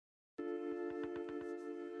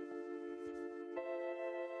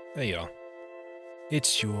Hey y'all,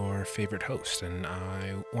 it's your favorite host, and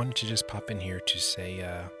I wanted to just pop in here to say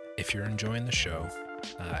if you're enjoying the show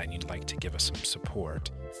and you'd like to give us some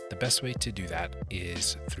support, the best way to do that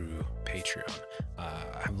is through Patreon.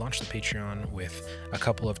 I've launched the Patreon with a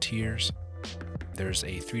couple of tiers. There's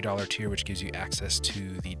a $3 tier which gives you access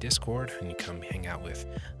to the Discord, and you come hang out with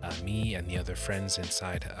me and the other friends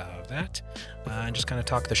inside of that, and just kind of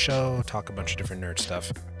talk the show, talk a bunch of different nerd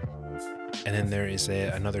stuff. And then there is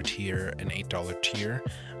another tier, an $8 tier,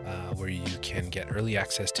 where you can get early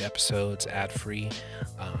access to episodes ad-free.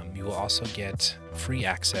 You will also get free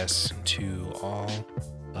access to all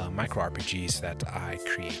micro RPGs that I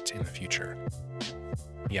create in the future.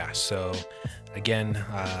 Yeah, so again,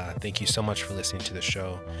 thank you so much for listening to the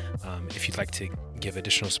show. If you'd like to give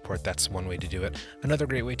additional support, that's one way to do it. Another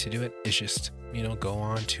great way to do it is just, go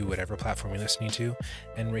on to whatever platform you're listening to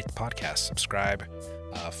and rate the podcast, subscribe,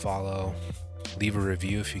 follow, leave a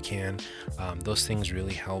review if you can. Those things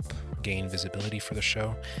really help gain visibility for the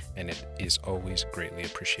show, and it is always greatly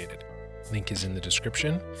appreciated. Link is in the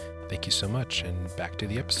description. Thank you so much, and back to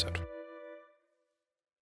the episode.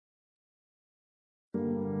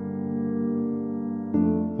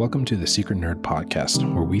 Welcome to the Secret Nerd Podcast,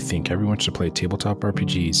 where we think everyone should play tabletop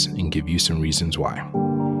RPGs and give you some reasons why.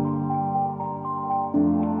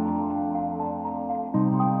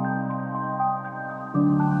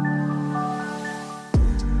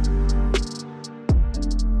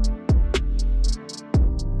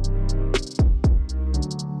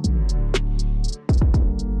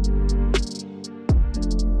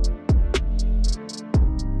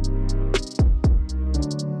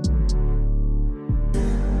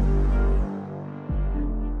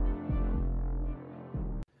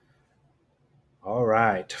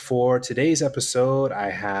 For today's episode, I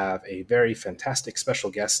have a very fantastic special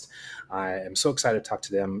guest. I am so excited to talk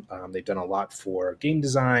to them. They've done a lot for game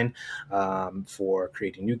design, for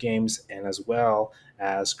creating new games, and as well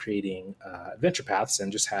as creating adventure paths,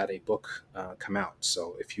 and just had a book come out.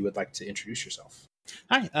 So if you would like to introduce yourself.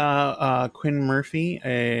 Hi, Quinn Murphy,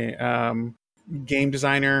 a game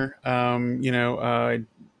designer. Done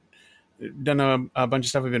a bunch of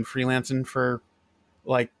stuff. I've been freelancing for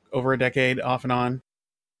like over a decade, off and on.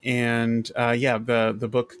 And the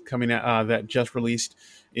book coming out that just released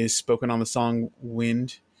is Spoken on the Song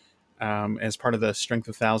Wind, as part of the Strength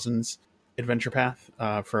of Thousands adventure path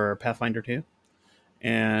for Pathfinder 2.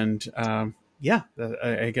 And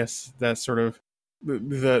I guess that's sort of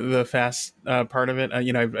the fast part of it.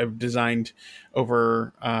 I've designed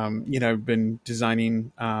over, I've been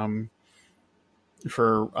designing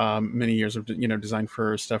for many years of, designed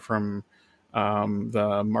for stuff from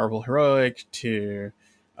the Marvel Heroic to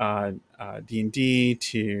D&D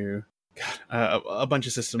to a bunch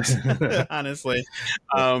of systems, honestly,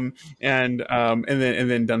 and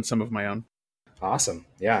then done some of my own. Awesome.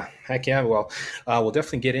 Yeah. Heck yeah. Well, we'll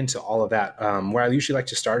definitely get into all of that. Where I usually like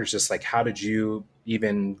to start is just like, how did you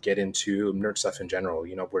even get into nerd stuff in general?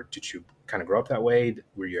 Where did you kind of grow up that way?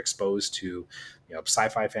 Were you exposed to,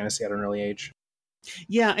 sci-fi fantasy at an early age?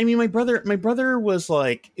 Yeah, I mean, my brother was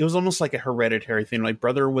like, it was almost like a hereditary thing. My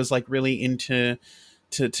brother was like really into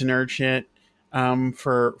to nerd shit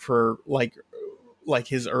for like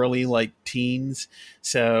his early like teens.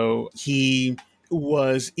 So he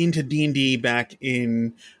was into D&D back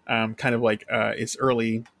in kind of like its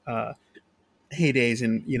early heydays,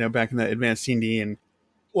 and back in the advanced D&D, and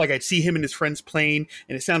like I'd see him and his friends playing,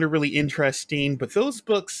 and it sounded really interesting. But those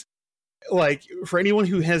books, like for anyone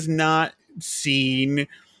who has not seen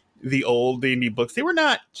the old D&D books, they were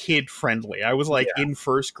not kid friendly. I was like in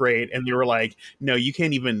first grade, and they were like, no, you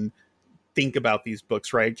can't even think about these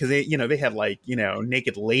books, right? Because they had like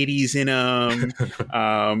naked ladies in them,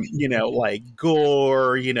 like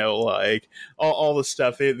gore, like all the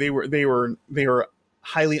stuff. They were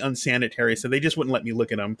highly unsanitary, so they just wouldn't let me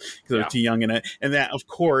look at them because I was too young in it. And that, of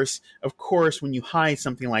course, when you hide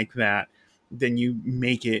something like that, then you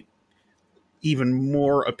make it even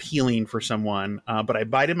more appealing for someone. But I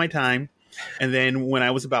bided my time, and then when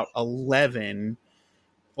I was about 11,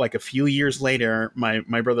 like a few years later,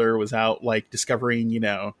 my brother was out like discovering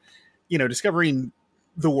discovering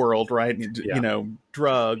the world, right?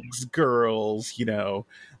 Drugs, girls,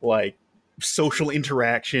 like social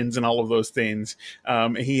interactions and all of those things.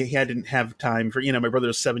 He didn't have time for, my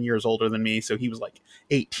brother's 7 years older than me, so he was like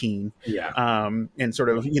 18. And sort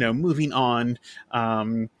of moving on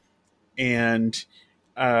and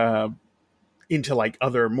into like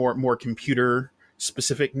other more computer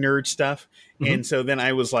specific nerd stuff. And so then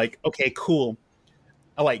I was like, okay, cool.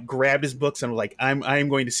 I like grabbed his books and was like, I'm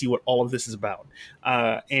going to see what all of this is about.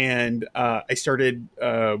 And I started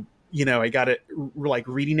I got it like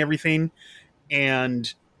reading everything,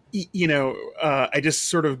 and I just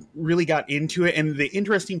sort of really got into it. And the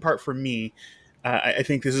interesting part for me, I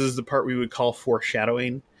think this is the part we would call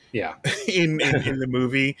foreshadowing. Yeah. in the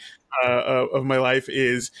movie of my life,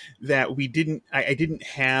 is that I didn't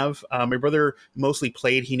have, my brother mostly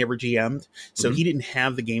played, he never GM'd, so he didn't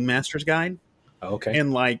have the Game Master's Guide. Okay.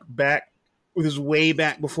 And like it was way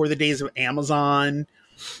back before the days of Amazon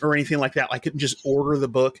or anything like that. I couldn't just order the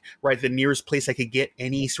book, right? The nearest place I could get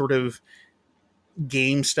any sort of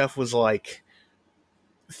game stuff was like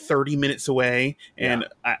 30 minutes away, and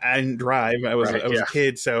I didn't drive. I was a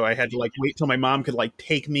kid, so I had to like wait till my mom could like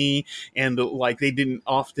take me, and like they didn't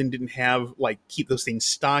have like keep those things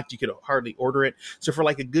stocked. You could hardly order it. So for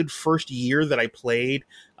like a good first year that I played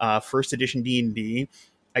first edition D&D,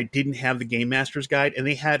 I didn't have the Game Master's Guide, and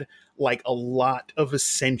they had like a lot of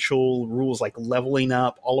essential rules like leveling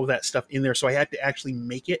up, all of that stuff in there. So I had to actually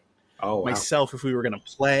make it myself if we were going to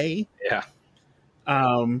play. Yeah.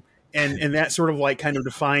 And that sort of like kind of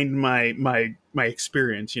defined my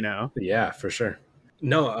experience, Yeah, for sure.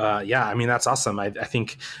 No, yeah, I mean, that's awesome. I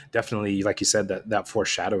think definitely, like you said, that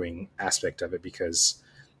foreshadowing aspect of it, because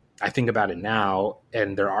I think about it now,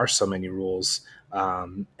 and there are so many rules,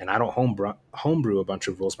 and I don't homebrew a bunch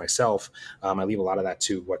of rules myself. I leave a lot of that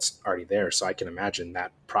to what's already there. So I can imagine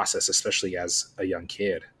that process, especially as a young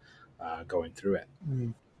kid going through it.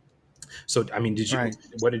 Mm. So, I mean, did you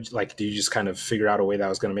just kind of figure out a way that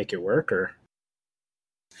was going to make it work, or?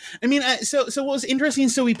 I mean, so what was interesting,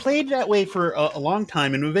 so we played that way for a long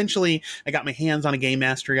time, and eventually I got my hands on a Game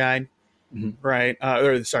Master Guide, right?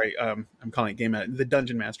 I'm calling it the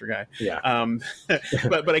Dungeon Master Guide. Yeah.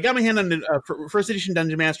 But I got my hand on the first edition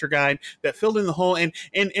Dungeon Master Guide that filled in the hole, and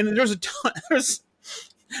there's a ton,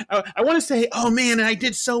 I want to say, oh man, I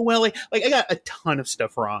did so well. Like I got a ton of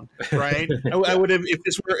stuff wrong, right? I would have, if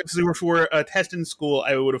this were for a test in school,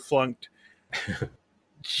 I would have flunked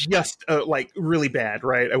just like really bad,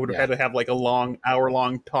 right? I would have had to have like a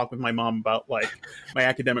hour-long talk with my mom about like my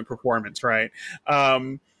academic performance, right?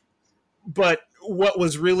 But what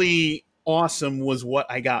was really awesome was what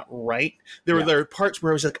I got right. There were parts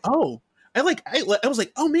where I was like, oh, I was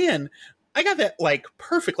like, oh man, I got that like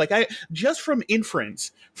perfect. Like I just from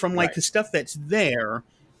inference from like the stuff that's there,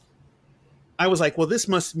 I was like, well, this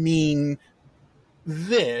must mean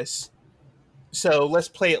this. So let's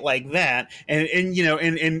play it like that. And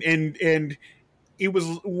it was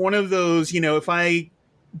one of those, if I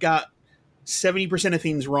got 70% of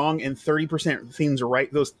things wrong and 30% of things are right,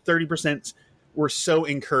 those 30% were so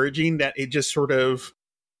encouraging that it just sort of,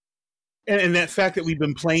 and that fact that we've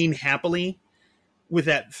been playing happily with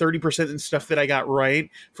that 30% and stuff that I got right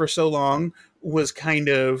for so long was kind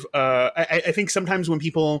of, I think sometimes when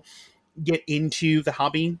people get into the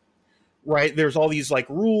hobby, right, there's all these like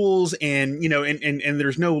rules and, and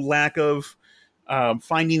there's no lack of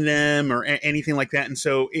finding them or anything like that. And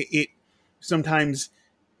so it sometimes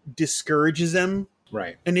discourages them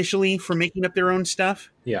initially from making up their own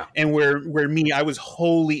stuff. Yeah. And where me, I was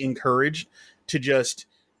wholly encouraged to just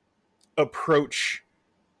approach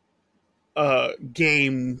a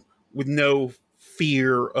game with no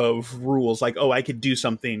fear of rules, like, oh, I could do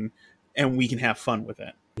something and we can have fun with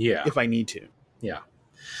it if I need to. Yeah,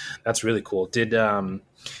 that's really cool.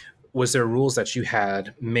 Was there rules that you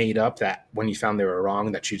had made up that when you found they were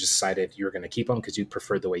wrong that you decided you were going to keep them because you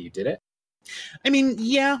preferred the way you did it? I mean,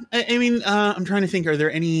 yeah. I'm trying to think, are there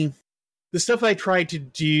any, the stuff I tried to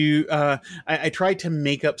do, I tried to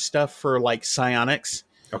make up stuff for like psionics.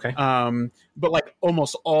 Okay. But like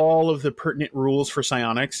almost all of the pertinent rules for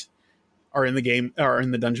psionics are in the game, are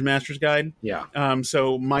in the Dungeon Master's Guide. Yeah.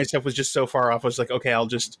 So my stuff was just so far off. I was like, okay, I'll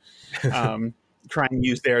just try and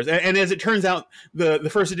use theirs. And as it turns out, the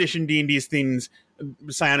first edition D&D's things,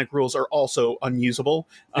 psionic rules are also unusable.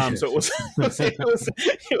 So it was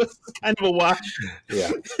kind of a wash.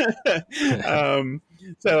 Yeah.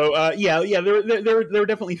 There were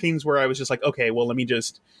definitely things where I was just like, okay, well, let me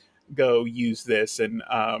just go use this, and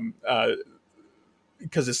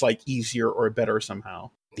because it's like easier or better somehow.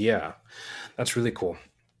 Yeah, that's really cool.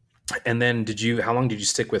 And then how long did you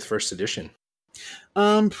stick with first edition?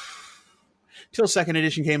 Till second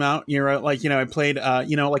edition came out. I played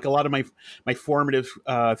like a lot of my formative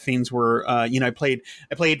things were I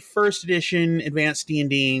played first edition advanced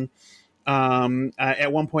D&D.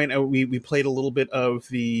 At one point we played a little bit of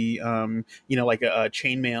the like a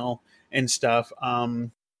chainmail and stuff.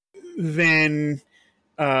 Then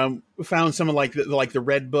found some of the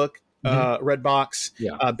Red Book, Red Box,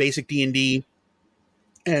 basic D&D,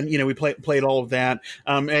 and we played all of that.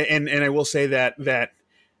 And I will say that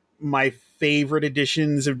my favorite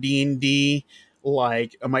editions of D&D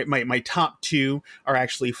like my top two are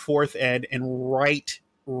actually fourth ed, and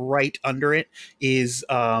right under it is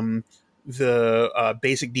the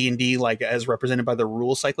basic D&D, like as represented by the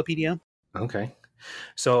rule cyclopedia. Okay.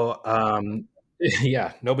 So,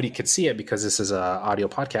 yeah, nobody could see it because this is a audio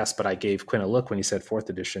podcast, but I gave Quinn a look when he said fourth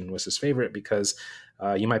edition was his favorite, because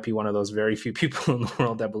you might be one of those very few people in the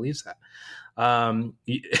world that believes that. A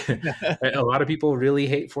lot of people really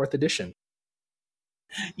hate fourth edition.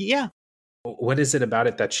 Yeah. What is it about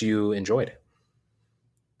it that you enjoyed?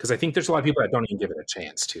 Because I think there's a lot of people that don't even give it a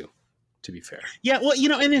chance to be fair. Yeah, well,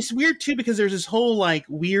 and it's weird too, because there's this whole like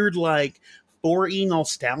weird like 4E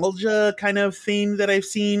nostalgia kind of thing that I've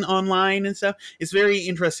seen online and stuff. It's very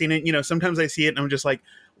interesting, and sometimes I see it and I'm just like,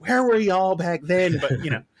 where were y'all back then? But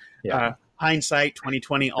Yeah. Hindsight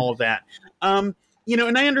 2020, all of that. And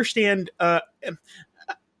I understand. A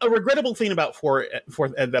regrettable thing about fourth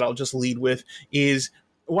ed that I'll just lead with is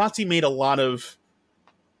WotC made a lot of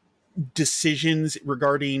decisions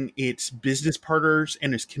regarding its business partners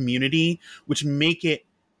and its community, which make it,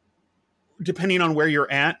 depending on where you're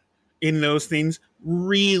at in those things,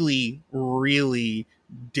 really, really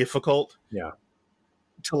difficult. Yeah.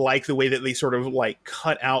 To like the way that they sort of like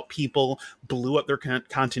cut out people, blew up their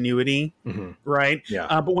continuity, right?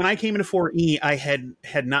 Yeah. But when I came into 4E, I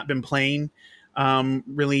had not been playing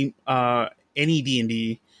really any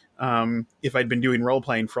D&D if I'd been doing role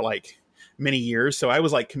playing for like many years. So I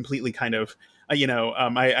was like completely kind of,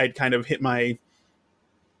 I'd kind of hit my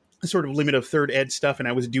sort of limit of third ed stuff, and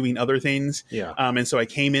I was doing other things. Yeah. And so I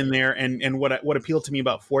came in there, and what appealed to me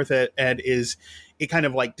about fourth ed is it kind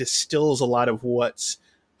of like distills a lot of what's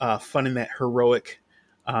fun in that heroic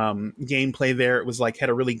gameplay there. It was like had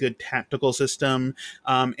a really good tactical system,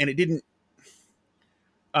 and it didn't.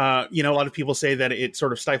 A lot of people say that it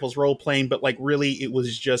sort of stifles role playing, but like really, it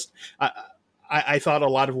was just. I thought a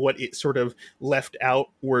lot of what it sort of left out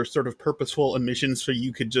were sort of purposeful omissions, so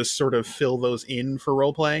you could just sort of fill those in for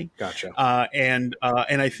role play. Gotcha. And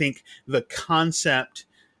I think the concept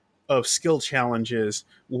of skill challenges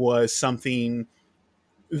was something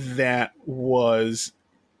that was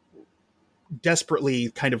desperately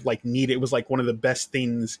kind of like needed. It was like one of the best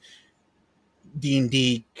things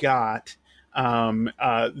D&D got,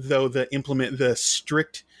 though the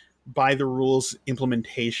strict by the rules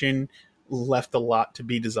implementation left a lot to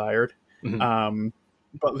be desired.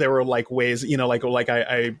 But there were like ways, like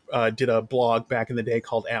I did a blog back in the day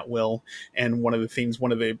called At Will, and one of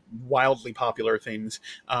the wildly popular things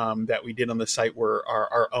that we did on the site were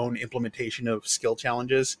our own implementation of skill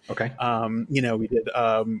challenges. Okay. We did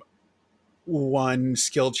one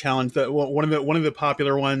skill challenge. One of the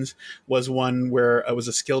popular ones was one where it was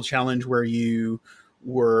a skill challenge where you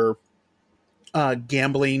were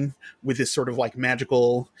gambling with this sort of like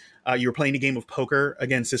magical. You were playing a game of poker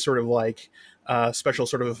against this sort of like special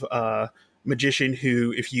sort of magician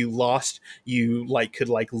who, if you lost, you like could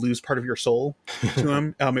like lose part of your soul to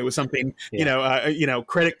him. It was something,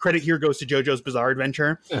 credit here goes to JoJo's Bizarre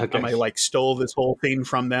Adventure. Okay. I like stole this whole thing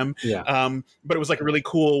from them. Yeah. But it was like a really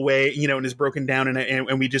cool way, and it's broken down,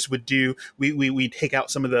 and we just would do we take out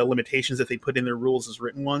some of the limitations that they put in their rules as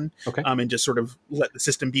written one. Okay. And just sort of let the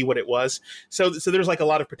system be what it was. So there's like a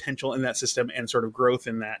lot of potential in that system and sort of growth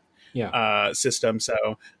in that system.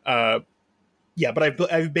 So yeah, but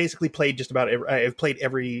I've basically played just about I've played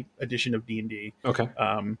every edition of D&D. Okay.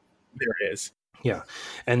 There it is. Yeah.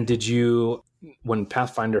 And did you, when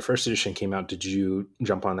Pathfinder First Edition came out, did you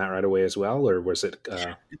jump on that right away as well, or was it?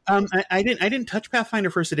 I didn't touch Pathfinder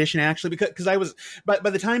First Edition actually because I was by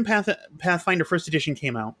the time Pathfinder First Edition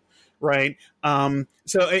came out, right?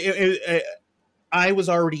 So I was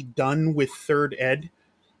already done with third ed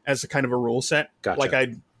as a kind of a rule set. Gotcha. Like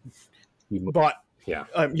I bought. Yeah.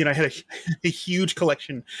 I had a huge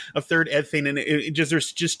collection of third ed thing, and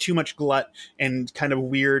there's just too much glut and kind of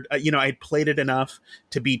weird. I'd played it enough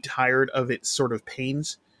to be tired of its sort of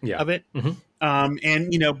pains of it. And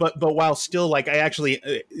but while still like I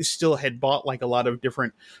actually still had bought like a lot of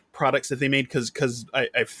different products that they made because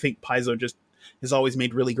I think Paizo just has always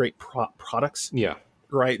made really great products. Yeah.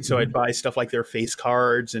 Right. So I'd buy stuff like their face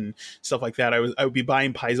cards and stuff like that. I would be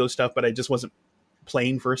buying Paizo stuff, but I just wasn't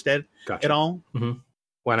playing first ed at all.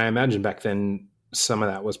 When I imagine back then, some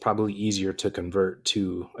of that was probably easier to convert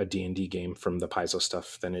to a D&D game from the Paizo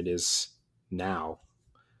stuff than it is now,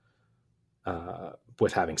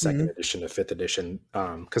 with having second edition to fifth edition.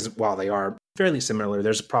 Because while they are fairly similar,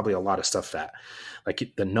 there's probably a lot of stuff that, like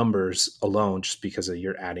the numbers alone, just because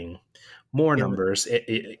you're adding more numbers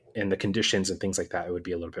and the conditions and things like that, it would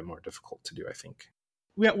be a little bit more difficult to do, I think.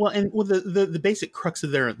 Yeah, well, and well, the basic crux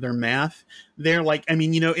of their math, they're like, I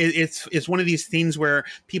mean, you know, it's one of these things where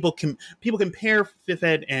people compare Fifth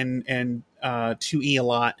Ed and 2E a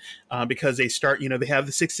lot because they start, you know, they have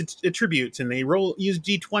the six attributes and they use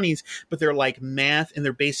D20s, but they're like math and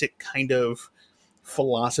their basic kind of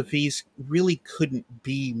philosophies really couldn't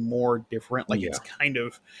be more different. Like Yeah. it's kind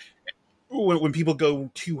of when people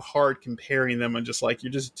go too hard comparing them, and just like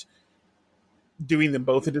you're just doing them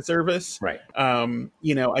both a disservice. Right.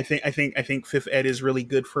 You know, I think Fifth Ed is really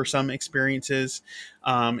good for some experiences,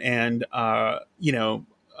 and you know,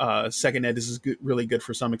 Second Ed is really good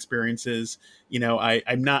for some experiences. You know,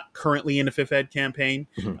 I'm not currently in a Fifth Ed campaign,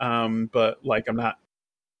 Mhm. but like I'm not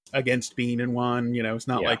against being in one. You know, it's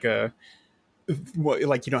not Yeah. like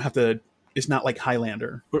like you don't have to. It's not like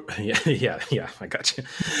Highlander. Yeah. I got you.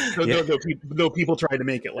 Yeah. Though people try to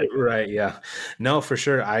make it like that. Right. Yeah. No, for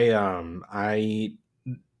sure. I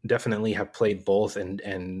definitely have played both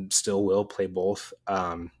and still will play both.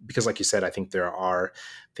 Because like you said, I think there are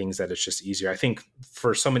things that it's just easier. I think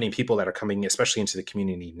for so many people that are coming, especially into the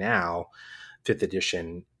community now, fifth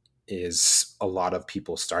edition is a lot of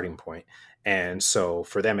people's starting point. And so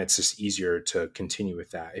for them, it's just easier to continue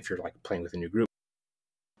with that if you're like playing with a new group.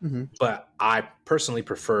 Mm-hmm. But I personally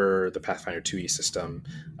prefer the Pathfinder 2e system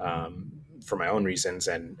for my own reasons,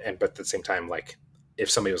 and but at the same time, like if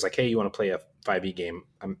somebody was like, "Hey, you want to play a 5e game?"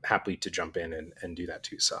 I'm happy to jump in and do that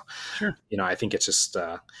too. So, Sure. you know, I think it's just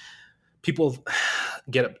people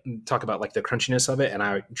talk about like the crunchiness of it, and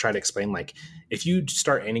I try to explain like if you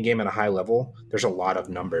start any game at a high level, there's a lot of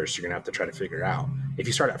numbers you're gonna have to try to figure out. If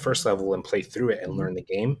you start at first level and play through it and learn the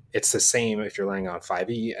game, it's the same if you're learning on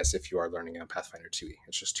 5e as if you are learning on Pathfinder 2e.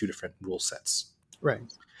 It's just two different rule sets. Right.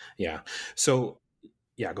 Yeah. So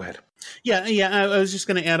yeah, go ahead. Yeah. I was just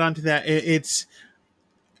going to add on to that. It's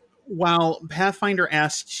while Pathfinder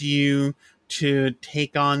asks you to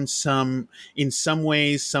take on in some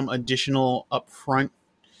ways, some additional upfront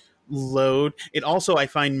load, it also, I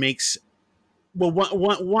find, makes, well,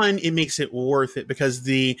 one, it makes it worth it because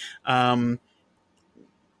the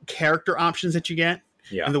character options that you get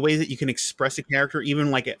Yeah. and the way that you can express a character,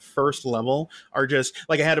 even like at first level, are just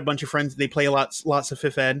like I had a bunch of friends. They play lots of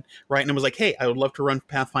Fifth Ed, right? And it was like, hey, I would love to run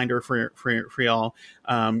Pathfinder for y'all.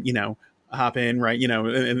 You know, hop in, right? You know,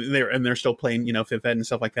 and they're still playing, you know, Fifth Ed and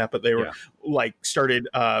stuff like that. But they were like started.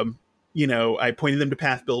 You know, I pointed them to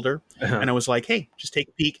Path Builder, and I was like, hey, just take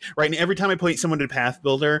a peek, right? And every time I point someone to Path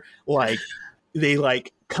Builder, like they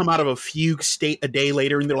like come out of a fugue state a day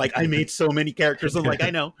later and they're like, I made so many characters. I'm like, I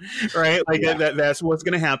know, right? Like that's what's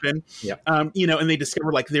going to happen. Yeah. You know, and they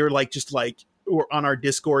discover like, they were like, just like, or on our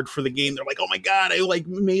Discord for the game, they're like, oh my God, I like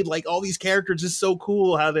made like all these characters. It's so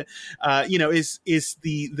cool how the, you know, is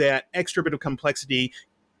that extra bit of complexity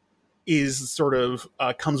is sort of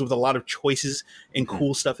comes with a lot of choices and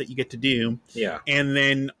cool stuff that you get to do. Yeah. And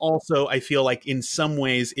then also I feel like in some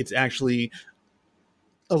ways it's actually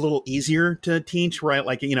a little easier to teach, right?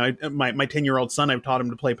 Like, you know, my 10-year-old son, I've taught him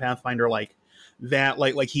to play Pathfinder like that.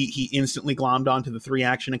 Like he instantly glommed onto the 3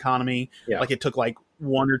 action economy. Yeah. Like it took like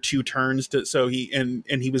 1 or 2 turns to, so he, and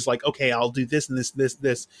he was like, okay, I'll do this and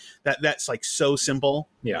this, that's like so simple.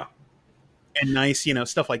 Yeah. And nice, you know,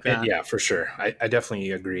 stuff like that. Yeah, for sure. I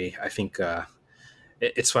definitely agree. I think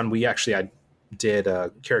it's fun. I did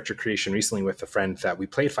a character creation recently with a friend that we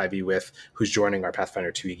played 5e with, who's joining our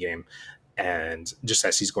Pathfinder 2e game. And just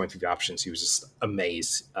as he's going through the options, he was just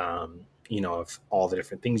amazed, you know, of all the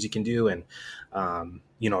different things you can do. And,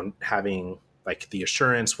 you know, having like the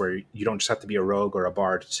assurance where you don't just have to be a rogue or a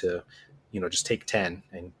bard to, you know, just take 10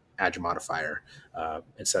 and add your modifier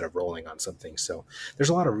instead of rolling on something. So there's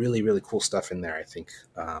a lot of really, really cool stuff in there, I think,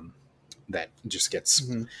 that just gets,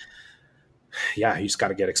 yeah, you just got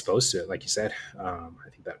to get exposed to it. Like you said, I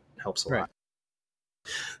think that helps a lot.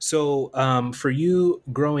 So for you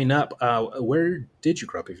growing up, where did you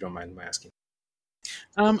grow up, if you don't mind my asking?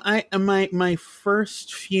 My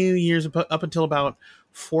first few years up until about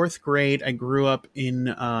 4th grade, I grew up in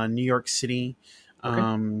New York City. Okay.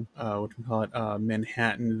 What do we call it?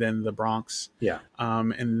 Manhattan, then the Bronx. Yeah.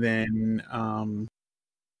 And then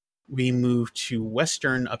we moved to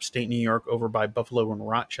Western upstate New York over by Buffalo and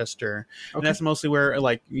Rochester. Okay. And that's mostly where,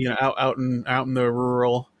 like, you know, out in the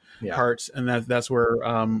rural parts, and that's where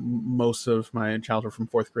most of my childhood from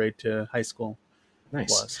 4th grade to high school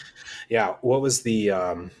was. Yeah. What was the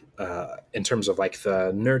in terms of like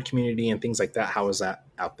the nerd community and things like that? How was that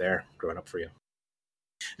out there growing up for you?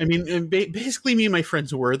 I mean, basically, me and my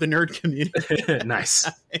friends were the nerd community. Nice.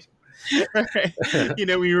 Right. You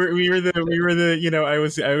know, we were the, you know, I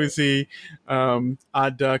was the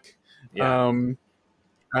odd duck. Yeah.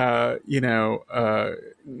 kid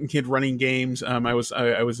running games. I was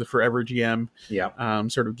the forever GM, Yeah.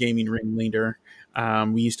 sort of gaming ringleader.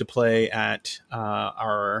 We used to play at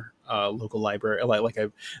our local library.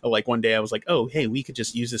 Like one day I was like, oh, hey, we could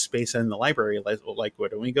just use this space in the library. Like, why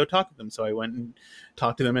don't we go talk to them? So I went and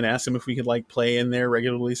talked to them and asked them if we could like play in there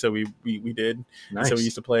regularly. So we did. Nice. So we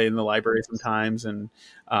used to play in the library sometimes and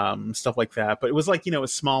stuff like that. But it was like, it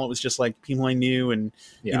was small. It was just like people I knew and,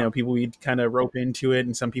 people we'd kind of rope into it.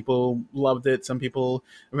 And some people loved it. Some people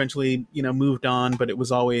eventually, moved on. But it was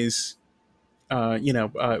always,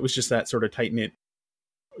 it was just that sort of tight knit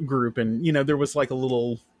group. And, there was like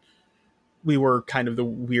we were kind of the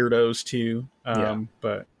weirdos too.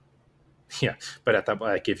 But yeah, but at that,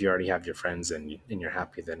 like, if you already have your friends and you're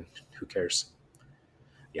happy, then who cares?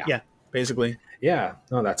 Yeah, basically. Yeah,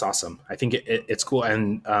 no, that's awesome. I think it's cool.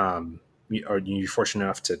 And are you fortunate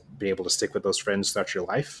enough to be able to stick with those friends throughout your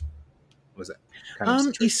life? Was it kind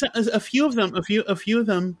of a few of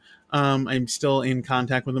them? I'm still in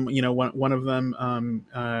contact with them. One of them,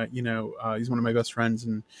 he's one of my best friends,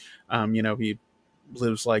 and he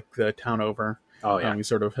lives like the town over. Oh yeah. We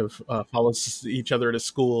sort of have followed each other to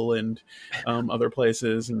school and other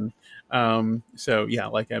places, and so yeah,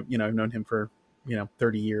 like I've known him for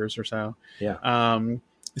 30 years or so. Yeah. And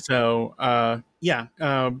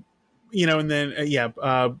then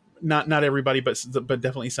not everybody, but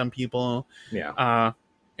definitely some people. Yeah.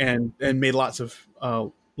 And made lots of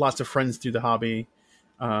friends through the hobby.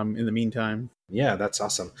 In the meantime. Yeah, that's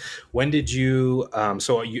awesome. When did you?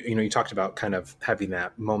 So you talked about kind of having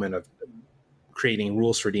that moment of creating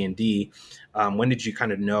rules for D&D. When did you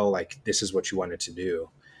kind of know like this is what you wanted to do,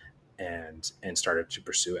 and started to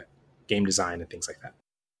pursue it, game design and things like that?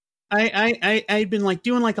 I'd been like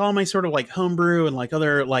doing like all my sort of like homebrew and like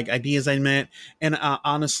other like ideas I met, and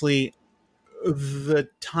honestly, the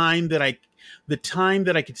time that I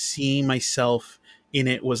could see myself in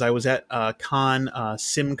it was I was at con,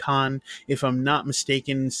 SimCon, if I'm not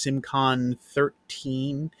mistaken, SimCon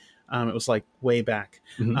 13. It was like way back.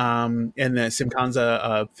 Mm-hmm. And the SimCon's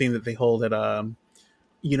a thing that they hold at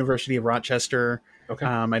University of Rochester. Okay.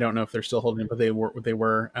 I don't know if they're still holding it, but they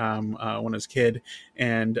were when I was a kid.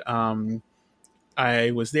 And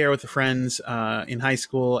I was there with the friends in high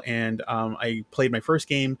school, and I played my first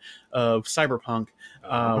game of Cyberpunk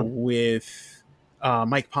with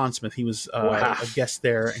Mike Pondsmith. He was wow. a guest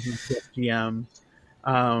there, and he was guest GM.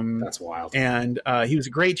 That's wild. And he was a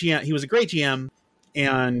great GM.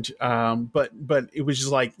 And but it was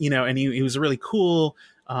just like, and he was really cool,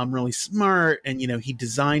 really smart, and he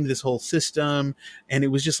designed this whole system, and it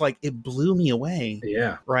was just like it blew me away.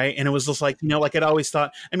 Yeah. Right. And it was just like, like I'd always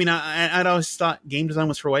thought. I mean, I'd always thought game design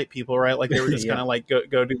was for white people, right? Like they were just gonna like go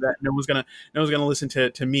do that. No one's gonna listen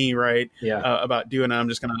to me, right? Yeah. About doing it. I'm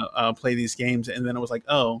just gonna play these games, and then it was like,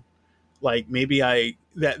 oh, like maybe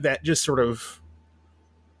that just sort of.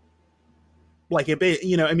 Like it,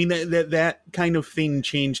 I mean that kind of thing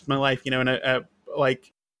changed my life, and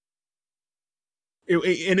like,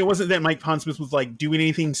 and it wasn't that Mike Pondsmith was like doing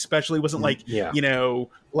anything special. He wasn't like,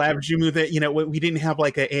 leveraging with it. We didn't have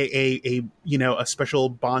like a special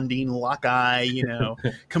bonding lock eye,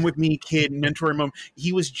 come with me, kid, mentor him.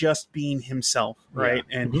 He was just being himself, right?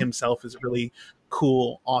 Yeah. And himself is a really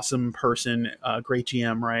cool, awesome person, great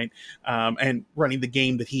GM, right? And running the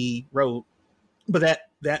game that he wrote, but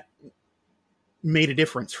that made a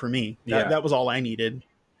difference for me. That was all I needed.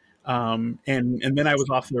 And then I was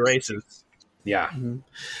off to the races. Yeah. Mm-hmm.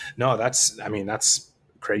 No, that's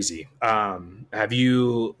crazy. Have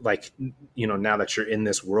you like, now that you're in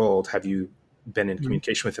this world, have you been in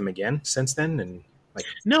communication with him again since then? And like,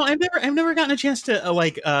 no, I've never gotten a chance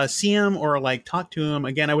to see him or like talk to him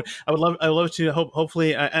again. I would love to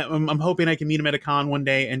hopefully I'm hoping I can meet him at a con one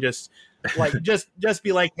day and just like just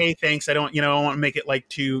be like, hey, thanks. I don't want to make it like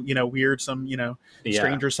too weird, some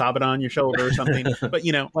stranger sobbing on your shoulder or something. But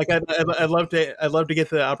like I'd love to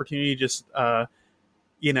get the opportunity to just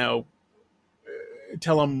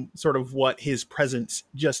tell him sort of what his presence,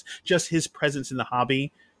 just his presence in the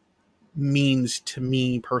hobby means to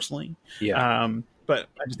me personally. Yeah. But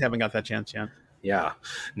I just haven't got that chance yet. Yeah.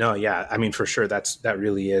 No. Yeah. I mean, for sure. that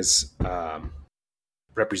really is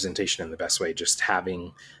representation in the best way, just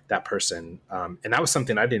having that person. And that was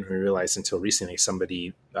something I didn't realize until recently.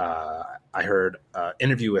 Somebody, I heard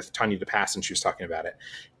interview with Tanya DePass, and she was talking about it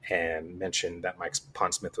and mentioned that Mike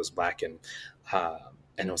Pondsmith was Black. And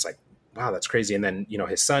it was like, wow, that's crazy. And then,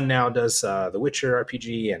 his son now does the Witcher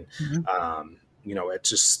RPG, and, it's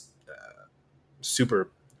just super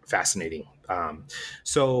fascinating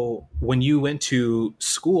So when you went to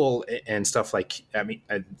school and stuff, like, I mean,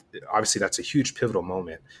 obviously that's a huge pivotal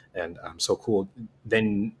moment, and so cool.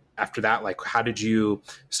 Then after that, like, how did you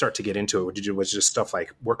start to get into it? Was it just stuff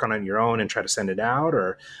like work on your own and try to send it out,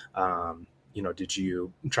 or did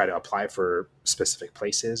you try to apply for specific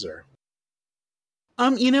places, or? I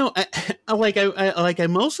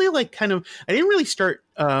mostly like kind of, I didn't really start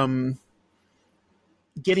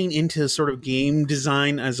getting into sort of game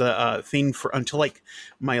design as a thing for until like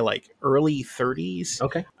my like early 30s.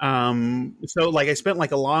 Okay. So like I spent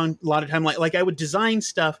like a lot of time like I would design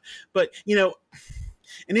stuff, but an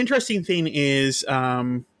interesting thing is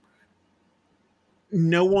no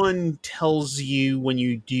one tells you when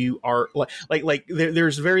you do art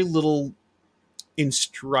there's very little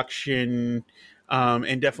instruction,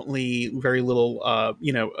 and definitely very little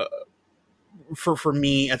for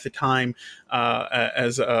me at the time,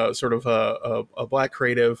 as a sort of a Black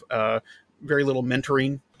creative, very little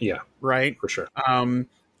mentoring. Yeah, right. For sure.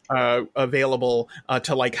 Available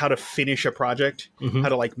to like how to finish a project, how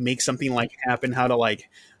to like make something like happen, how to like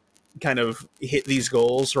kind of hit these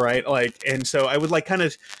goals, right? Like, and so I would like kind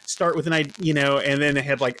of start with an idea, and then I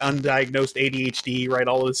had like undiagnosed ADHD, right?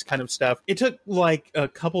 All this kind of stuff. It took like a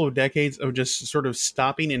couple of decades of just sort of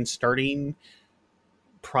stopping and starting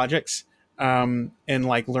projects, and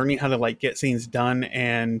like learning how to like get things done.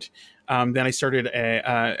 And then I started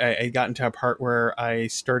I got into a part where I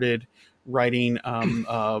started writing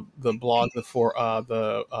the blog, the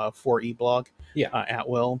 4E blog, at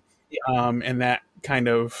will. And that kind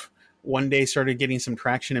of one day started getting some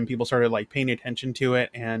traction, and people started like paying attention to it,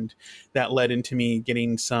 and that led into me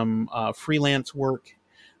getting some freelance work,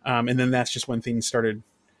 and then that's just when things started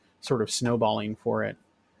sort of snowballing for it.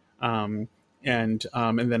 And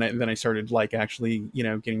then I started like actually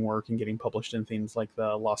getting work and getting published in things like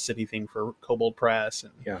the Lost City thing for Kobold Press,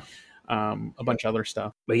 and a bunch of other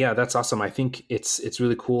stuff. But yeah, that's awesome. I think it's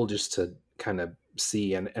really cool just to kind of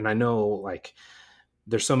see, and I know like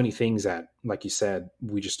there's so many things that, like you said,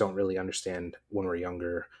 we just don't really understand when we're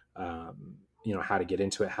younger, how to get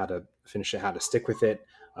into it, how to finish it, how to stick with it,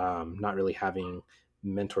 not really having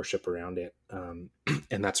mentorship around it.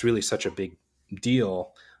 And that's really such a big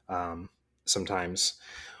deal sometimes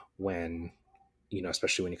when,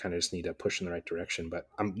 especially when you kind of just need a push in the right direction. But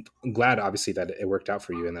I'm glad, obviously, that it worked out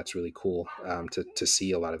for you. And that's really cool to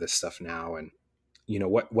see a lot of this stuff now. And,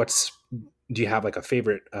 do you have like a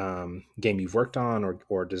favorite game you've worked on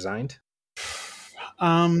or designed?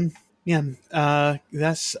 That's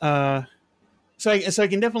so I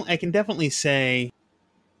can definitely say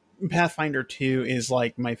Pathfinder 2 is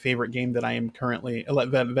like my favorite game that I am currently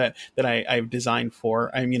that I've designed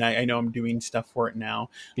for. I mean, I know I'm doing stuff for it now,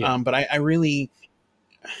 but I really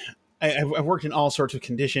I've worked in all sorts of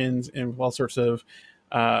conditions and all sorts of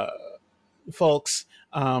folks.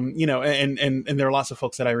 And there are lots of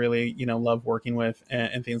folks that I really, love working with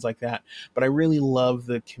and things like that. But I really love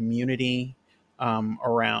the community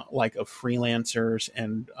around, like, of freelancers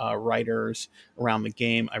and writers around the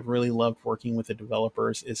game. I've really loved working with the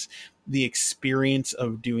developers. Is the experience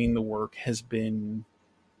of doing the work has been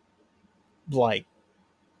like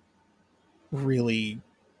really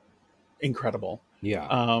incredible. Yeah.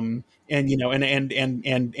 And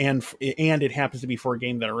it happens to be for a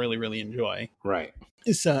game that I really, really enjoy. Right.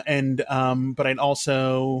 So, but I'd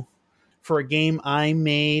also, for a game I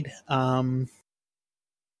made, I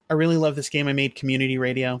really love this game I made, Community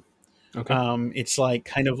Radio. Okay. It's like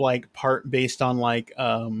kind of like part based on like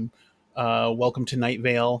Welcome to Night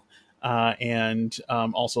Vale, and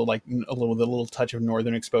also like the little touch of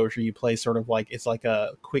Northern exposure. You play sort of like, it's like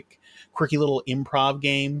a quirky little improv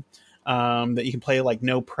game that you can play like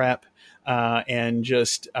no prep, and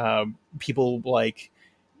just people like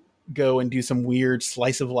go and do some weird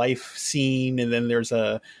slice of life scene, and then there's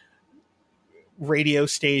a radio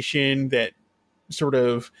station that sort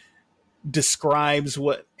of describes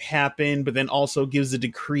what happened, but then also gives a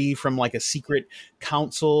decree from like a secret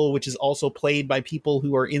council, which is also played by people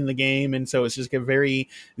who are in the game. And so it's just a very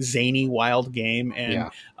zany, wild game. And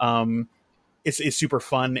it's super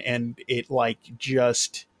fun. And it like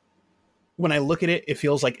just, when I look at it, it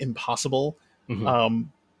feels like impossible. Mm-hmm.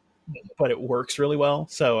 But it works really well.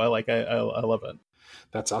 So I love it.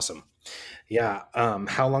 That's awesome. Yeah.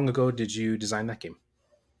 How long ago did you design that game?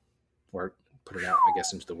 Or put it out, I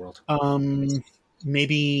guess, into the world?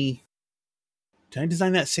 Maybe, did I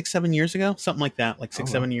design that 6-7 years ago? Something like that. Like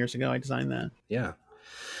 6-7 years ago I designed that. Yeah.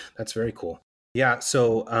 That's very cool. Yeah.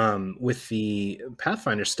 So with the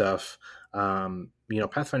Pathfinder stuff,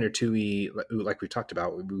 Pathfinder 2, like we talked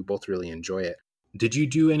about, we both really enjoy it. Did you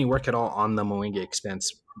do any work at all on the Moenga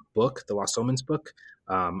Expanse book, the Lost Omens book?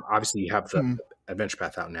 Obviously, you have the Adventure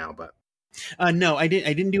Path out now, but no, I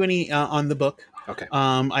didn't do any on the book. okay.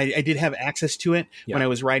 I did have access to it when I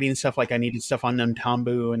was writing stuff. Like I needed stuff on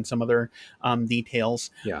Nantambu and some other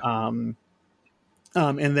details. Yeah.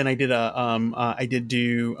 And then I did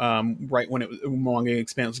do right when Manga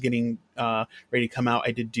Expanse was getting ready to come out.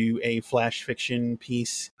 I did do a flash fiction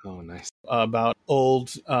piece. Oh, nice. About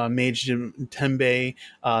old Mage Tembe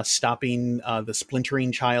stopping the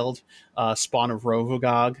splintering child, spawn of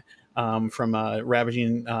Rovogog, from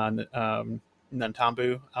ravaging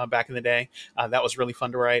Nantambu back in the day. That was really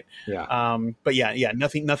fun to write. Yeah. But yeah,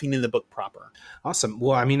 nothing in the book proper. Awesome.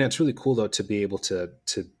 Well, I mean, it's really cool though to be able to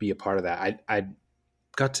be a part of that. I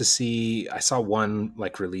got to see. I saw one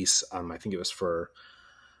like release. I think it was for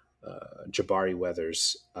Jabari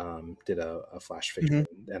Weathers. Did a flash fiction,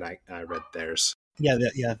 and I read theirs. Yeah,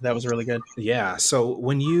 that was really good. Yeah. So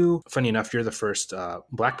funny enough, you're the first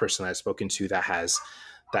Black person I've spoken to that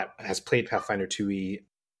has played Pathfinder 2e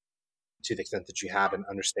to the extent that you have and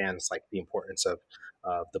understands like the importance of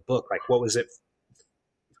the book. Like, what was it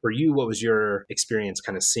for you? What was your experience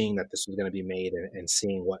kind of seeing that this was going to be made and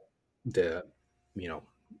seeing what the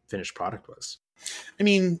finished product was? I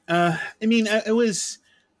mean, it was.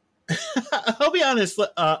 I'll be honest.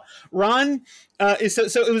 Ron is so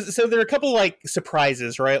it was so there are a couple like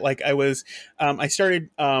surprises, right? Like I started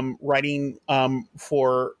writing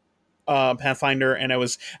for Pathfinder, and I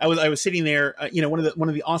was sitting there. One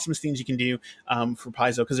of the awesomest things you can do for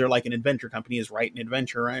Paizo, because they're like an adventure company, is write an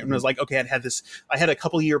adventure, right? And I was like, okay, I had a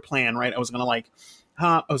couple year plan, right? I was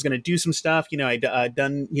gonna do some stuff.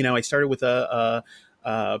 I started with a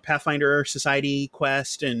Pathfinder Society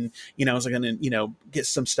quest, and I was gonna get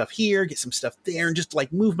some stuff here, get some stuff there, and just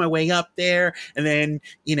like move my way up there, and then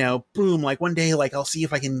boom, like one day, like I'll see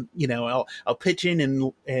if I can I'll pitch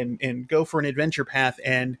in and go for an adventure path.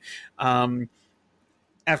 And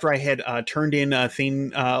after I had turned in a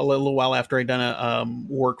thing a little while after I'd done a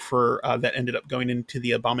work for that ended up going into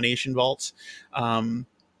the Abomination Vaults,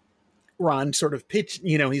 Ron sort of pitched,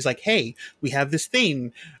 he's like, hey, we have this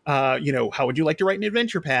thing, how would you like to write an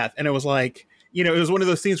adventure path? And it was like, it was one of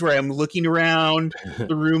those things where I'm looking around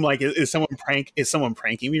the room like, is someone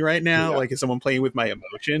pranking me right now? Yeah. Like, is someone playing with my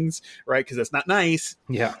emotions? Right. Cause that's not nice.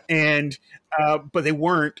 Yeah. And, but they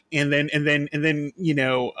weren't. And then,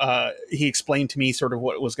 he explained to me sort of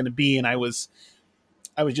what it was going to be. And I was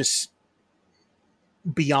just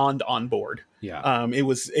beyond on board. Yeah.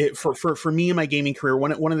 For me in my gaming career,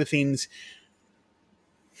 one of the things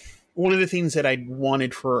that I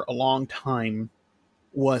wanted for a long time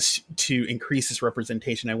was to increase this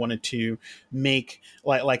representation. I wanted to make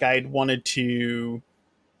I wanted to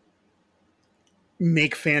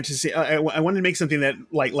make fantasy. I wanted to make something that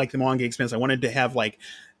like the Manga Expanse. I wanted to have like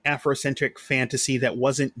Afrocentric fantasy that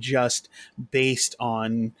wasn't just based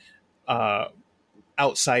on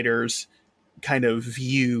outsiders kind of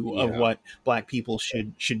view of what Black people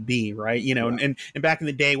should be, right? And back in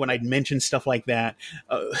the day when I'd mentioned stuff like that,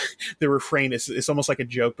 the refrain is almost like a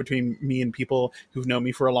joke between me and people who've known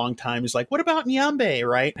me for a long time. Is like, what about Nyambe,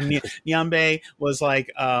 right? And Nyambe was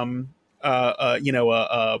like a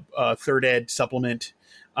third ed supplement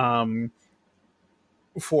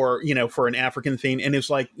for an African thing, and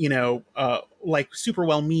it's like like super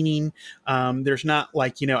well meaning. There's not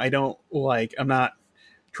like I'm not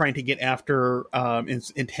trying to get after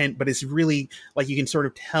intent, but it's really like you can sort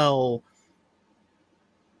of tell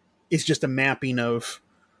it's just a mapping of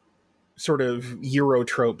sort of Euro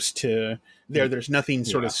tropes to there. There's nothing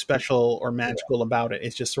sort of special or magical about it.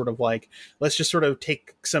 It's just sort of like, let's just sort of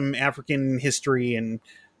take some African history and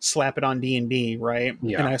slap it on D&D, right?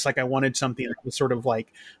 Yeah. And I was like, I wanted something that was sort of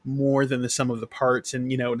like more than the sum of the parts, and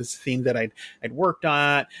it's a theme that I'd worked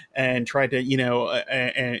on and tried to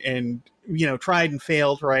tried and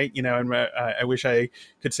failed, right? And I wish I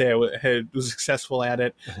could say I was successful at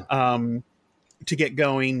it to get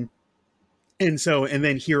going. And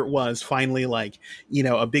then here it was finally, like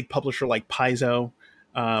a big publisher like Paizo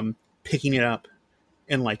picking it up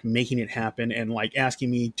and like making it happen and like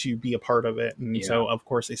asking me to be a part of it. And so of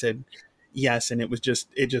course they said yes. And it just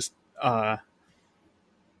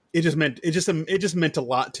meant a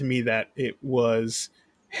lot to me that it was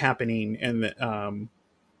happening, and that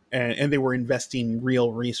and they were investing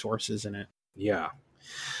real resources in it. Yeah.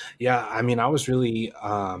 I mean, I was really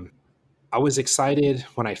I was excited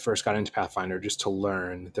when I first got into Pathfinder just to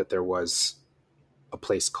learn that there was a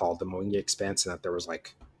place called the Manga Expanse, and that there was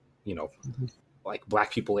like like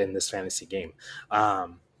Black people in this fantasy game.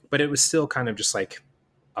 But it was still kind of just like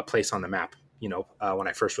a place on the map, when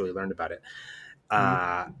I first really learned about it.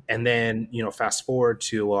 And then, fast forward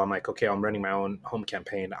to, I'm like, okay, I'm running my own home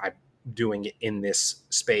campaign. doing in this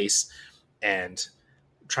space and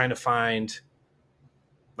trying to find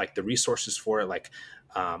like the resources for it. Like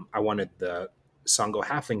I wanted the Songo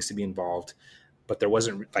halflings to be involved, but there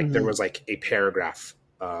wasn't like there was like a paragraph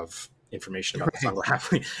of information about the Songo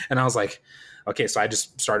halfling, and I was like, okay, so I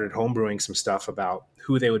just started homebrewing some stuff about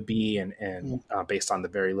who they would be and based on the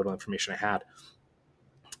very little information I had.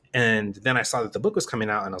 And then I saw that the book was coming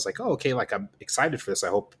out, and I was like, oh, okay, like I'm excited for this. I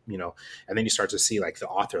hope, you know, and then you start to see like the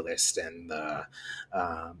author list and the,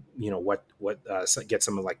 you know, what get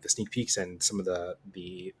some of like the sneak peeks and some of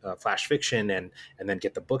the flash fiction and then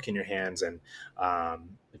get the book in your hands. And I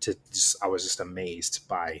was just amazed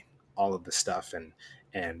by all of the stuff.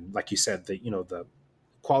 And like you said, the, you know, the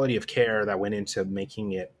quality of care that went into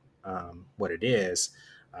making it what it is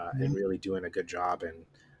and really doing a good job. And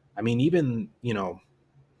I mean, even, you know,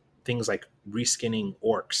 things like reskinning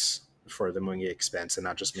orcs for the Moongi expense and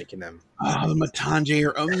not just making them. Oh, the Matangi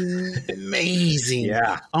are amazing.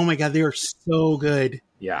 Yeah. Oh my God, they are so good.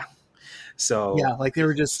 Yeah. So yeah, like they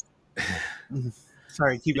were just.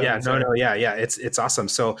 Sorry, keep going. Yeah, no, yeah, it's awesome.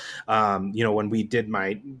 So, you know, when we did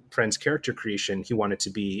my friend's character creation, he wanted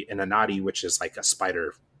to be an Anati, which is like a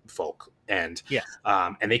spider folk, and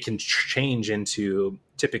and they can change into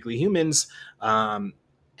typically humans.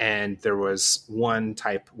 And there was one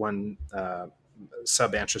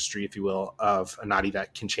sub ancestry, if you will, of Anati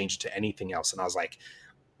that can change to anything else. And I was like,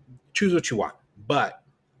 choose what you want, but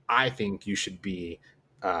I think you should be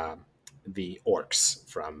the orcs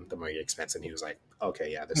from the Moongi expense. And he was like,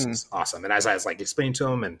 okay, yeah, this is awesome. And as I was like explaining to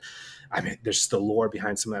him, and I mean, there's just the lore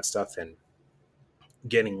behind some of that stuff, and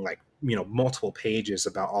getting like, you know, multiple pages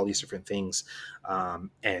about all these different things,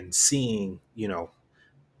 and seeing, you know,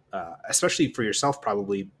 especially for yourself,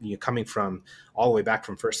 probably, you know, coming from all the way back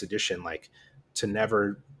from first edition, like to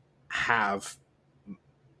never have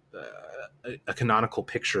a canonical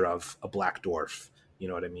picture of a black dwarf, you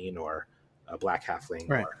know what I mean? Or a black halfling.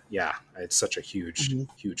 Right. Or, yeah, it's such a huge,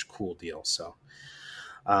 cool deal. So,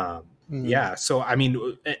 yeah. So, I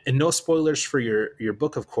mean, and no spoilers for your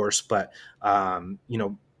book, of course, but, you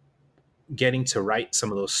know, getting to write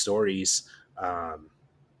some of those stories, I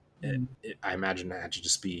imagine that had to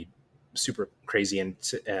just be super crazy. And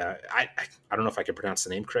I don't know if I can pronounce the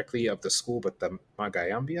name correctly of the school, but the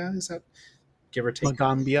Magambia, is that, give or take?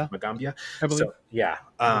 Magambia, I believe. So, yeah.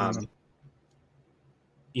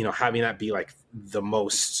 You know, having that be like the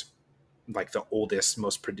most, like the oldest,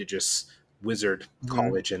 most prodigious wizard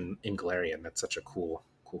college in Golarion, that's such a cool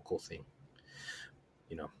thing.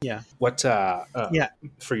 You know, what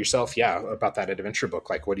for yourself, about that adventure book,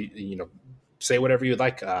 like what do you know, say whatever you'd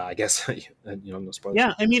like, I guess. You know, no spoilers.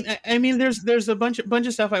 Yeah, I mean there's a bunch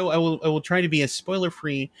of stuff I will try to be as spoiler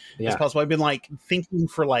free as possible. I've been like thinking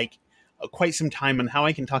for like quite some time on how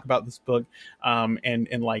I can talk about this book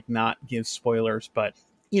and like not give spoilers, but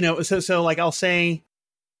you know, so like I'll say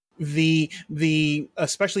the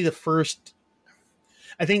especially the first,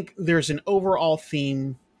 I think there's an overall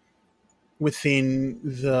theme within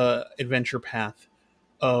the adventure path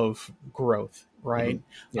of growth, right?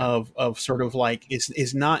 Of sort of like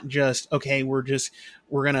is not just, okay, we're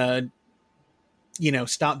gonna, you know,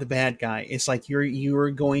 stop the bad guy. It's like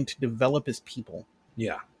you're going to develop as people.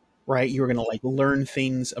 Right? You're gonna like learn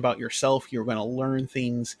things about yourself, you're gonna learn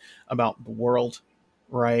things about the world,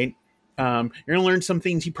 right? You're gonna learn some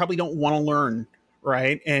things you probably don't want to learn,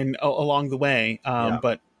 right? And along the way,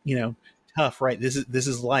 but you know, tough, right? This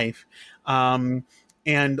is life. And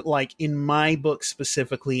like in my book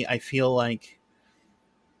specifically, I feel like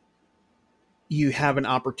you have an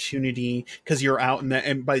opportunity because you're out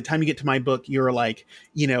and by the time you get to my book, you're like,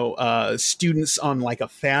 you know, students on like a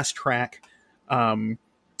fast track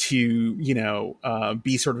to, you know,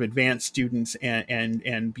 be sort of advanced students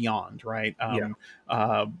and beyond, right?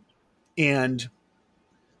 And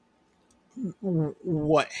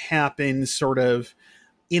what happens sort of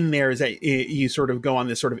in there is that you sort of go on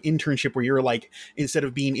this sort of internship where you're like, instead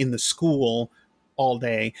of being in the school all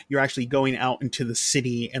day, you're actually going out into the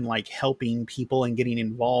city and like helping people and getting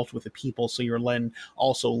involved with the people. So you're then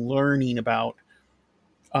also learning about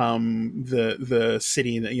the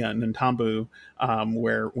city, Nantambu,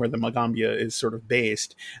 where the Magambia is sort of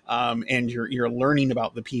based, and you're learning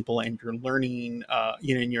about the people, and you're learning,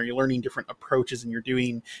 you know, and you're learning different approaches, and you're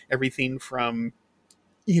doing everything from,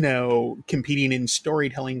 you know, competing in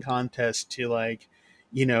storytelling contests to like,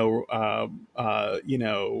 you know,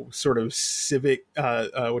 sort of civic,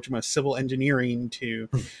 civil engineering to,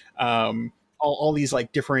 all these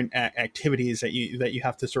like different activities that you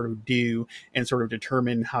have to sort of do and sort of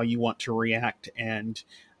determine how you want to react and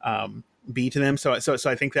be to them. So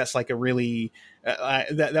I think that's like a really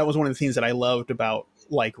that was one of the things that I loved about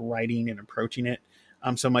like writing and approaching it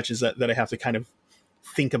so much as that I have to kind of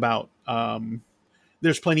think about.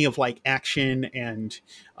 There's plenty of like action and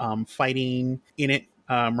fighting in it,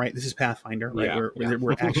 right? This is Pathfinder, right?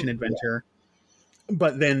 We're action adventure.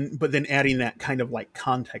 But then adding that kind of like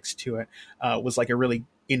context to it was like a really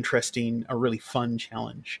interesting, a really fun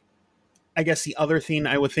challenge. I guess the other thing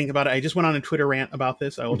I would think about it, I just went on a Twitter rant about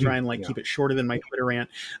this. I will try and like keep it shorter than my Twitter rant.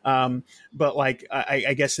 But like,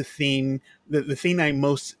 I guess the thing I'm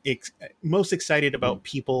most excited about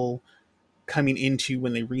people coming into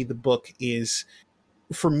when they read the book is,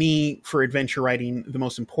 for me, for adventure writing, the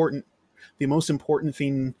most important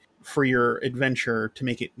thing for your adventure to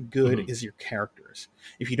make it good is your characters.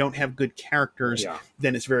 If you don't have good characters,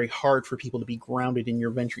 then it's very hard for people to be grounded in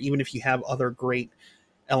your adventure, even if you have other great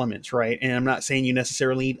elements, right? And I'm not saying you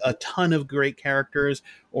necessarily need a ton of great characters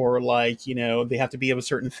or like, you know, they have to be of a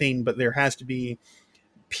certain thing, but there has to be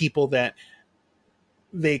people that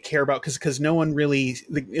they care about, because no one really,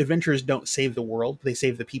 the adventurers don't save the world, they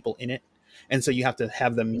save the people in it. And so you have to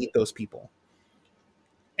have them meet those people.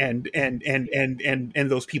 And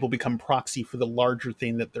those people become proxy for the larger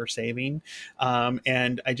thing that they're saving.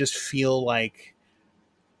 And I just feel like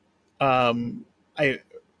I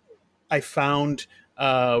found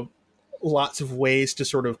lots of ways to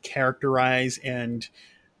sort of characterize and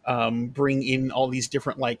bring in all these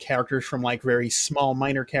different like characters, from like very small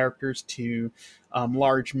minor characters to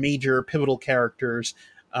large major pivotal characters,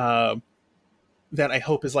 that I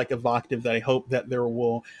hope is like evocative, that I hope that there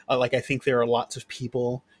will like, I think there are lots of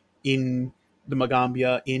people in the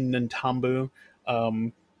Magambia, in Nantambu,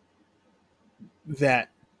 that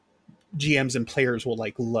GMs and players will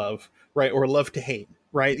like love, right? Or love to hate,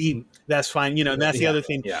 right? That's fine. You know, and that's the other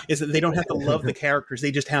thing is that they don't have to love the characters.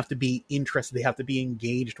 They just have to be interested. They have to be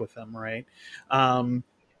engaged with them. Right. And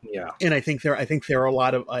I think there are a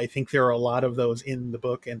lot of those in the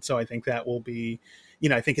book. And so I think that will be, you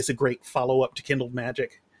know, I think it's a great follow up to Kindled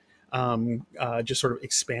Magic. Just sort of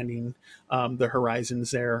expanding the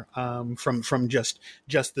horizons there, from just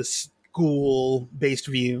the school based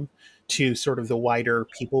view to sort of the wider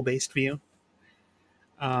people based view.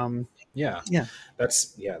 That's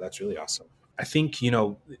really awesome. I think, you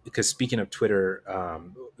know, because speaking of Twitter, I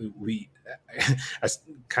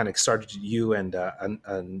kind of started you and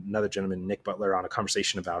another gentleman, Nick Butler, on a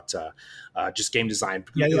conversation about just game design.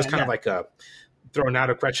 It was kind of like throwing out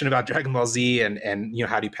a question about Dragon Ball Z and you know,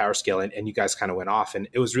 how do you power scale, and you guys kind of went off, and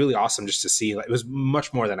it was really awesome just to see. Like, it was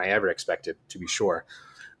much more than I ever expected, to be sure.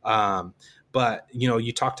 But you know,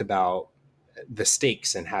 you talked about the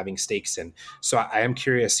stakes and having stakes, and so I am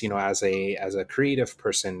curious, you know, as a creative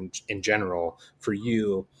person in general, for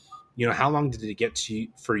you, you know, how long did it get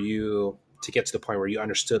for you to get to the point where you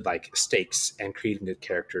understood like stakes and creating the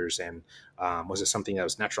characters, and was it something that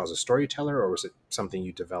was natural as a storyteller, or was it something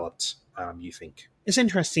you developed, you think? It's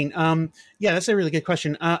interesting. Yeah, that's a really good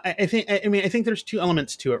question. I think there's two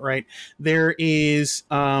elements to it, right? There is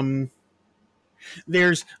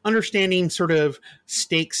there's understanding sort of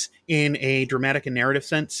stakes in a dramatic and narrative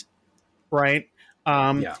sense, right?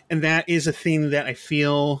 And that is a thing that I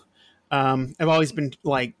feel I've always been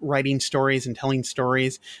like writing stories and telling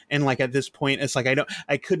stories, and like at this point, it's like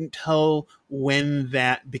I couldn't tell when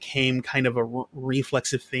that became kind of a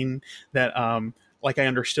reflexive thing that like I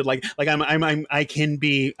understood, like I can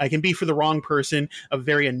be for the wrong person a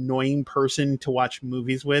very annoying person to watch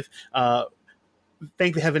movies with.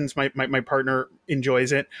 Thank the heavens my partner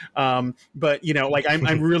enjoys it, but you know, like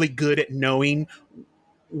I'm really good at knowing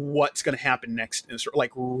what's going to happen next, and sort of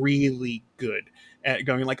like really good at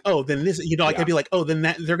going like, oh, then this, you know, like I'd be like, oh, then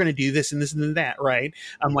that they're going to do this and this and then that, right?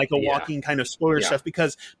 I'm like a walking kind of spoiler stuff,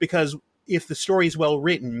 because if the story is well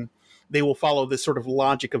written, they will follow this sort of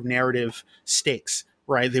logic of narrative stakes,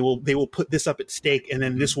 right? They will put this up at stake, and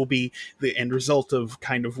then this will be the end result of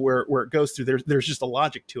kind of where it goes through. There's just a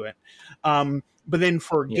logic to it. But then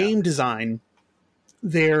for game design,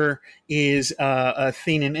 there is a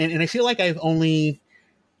thing, and I feel like I've only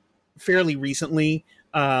fairly recently,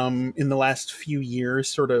 in the last few years,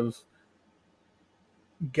 sort of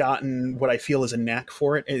gotten what I feel is a knack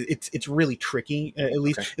for it. It's really tricky, at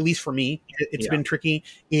least for me. It's been tricky.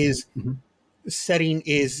 Is setting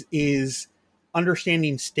is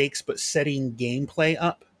understanding stakes, but setting gameplay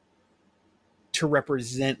up to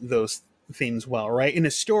represent those things well, right? In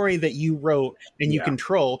a story that you wrote and you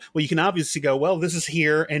control, well, you can obviously go, well, this is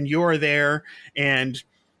here and you're there, and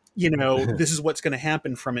you know, this is what's going to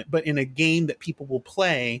happen from it. But in a game that people will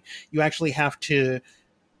play, you actually have to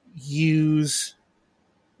use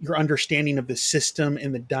your understanding of the system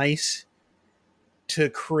and the dice to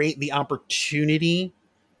create the opportunity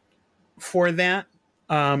for that.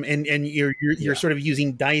 and you're sort of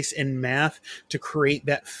using dice and math to create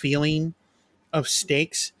that feeling of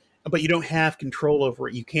stakes, but you don't have control over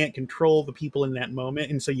it. You can't control the people in that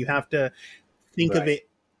moment, and so you have to think of it.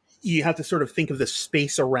 You have to sort of think of the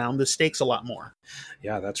space around the stakes a lot more.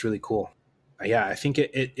 Yeah, that's really cool. Yeah, I think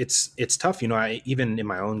it's tough. Even in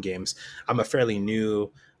my own games, I'm a fairly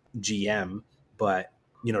new GM, but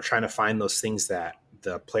trying to find those things that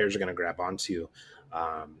the players are going to grab onto.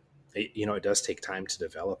 It does take time to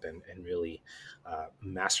develop and really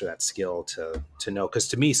master that skill to know. Because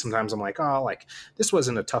to me, sometimes I'm like, oh, like this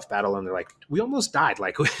wasn't a tough battle, and they're like, we almost died.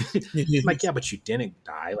 Like, like, yeah, but you didn't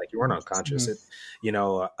die. Like, you weren't unconscious.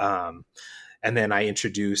 And then I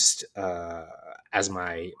introduced, as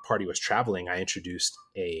my party was traveling, I introduced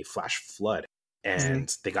a flash flood,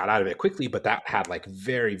 and they got out of it quickly. But that had like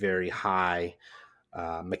very, very high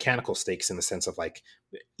mechanical stakes in the sense of like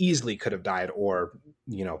easily could have died or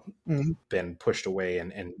been pushed away,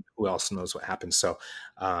 and who else knows what happened. So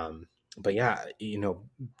but yeah,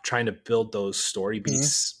 trying to build those story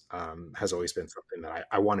beats has always been something that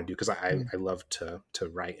I want to do, because I love to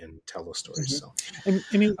write and tell those stories. So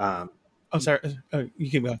I mean oh, sorry. You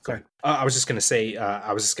can go. Sorry. I was just going to say,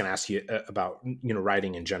 I was just going to ask you about,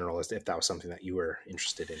 writing in general, as if that was something that you were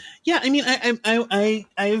interested in. Yeah. I mean, I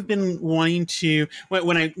have been wanting to,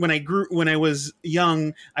 when I was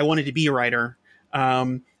young, I wanted to be a writer.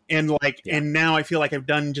 And now I feel like I've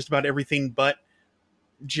done just about everything but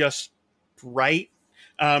just write.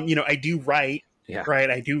 I do write, right.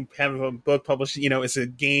 I do have a book published, it's a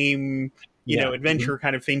game, adventure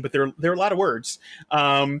kind of thing, but there are a lot of words.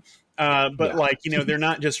 They're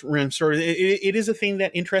not just random stories. It is a thing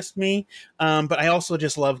that interests me. But I also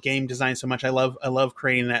just love game design so much. I love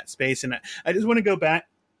creating that space. And I just want to go back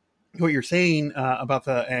to what you're saying about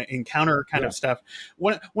the encounter kind of stuff.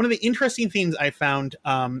 One of the interesting things I found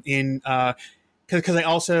because I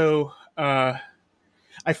also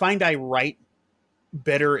I find I write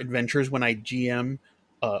better adventures when I GM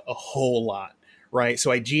a whole lot. Right.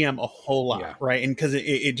 So I GM a whole lot. Right. And because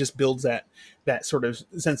it just builds that sort of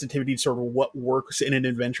sensitivity to sort of what works in an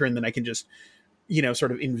adventure. And then I can just,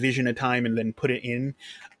 sort of envision a time and then put it in.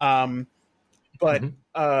 What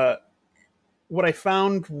I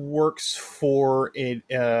found works for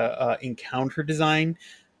encounter design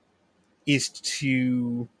is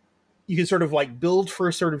you can sort of like build for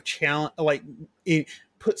a sort of challenge, like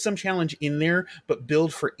put some challenge in there, but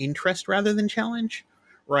build for interest rather than challenge.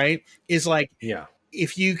 Right. Is like,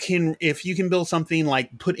 if you can build something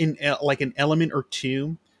like put in like an element or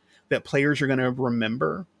two that players are going to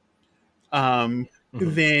remember,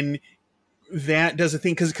 then that does a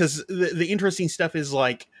thing. Cause the interesting stuff is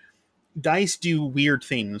like dice do weird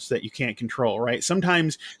things that you can't control. Right.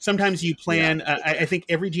 Sometimes you plan, I think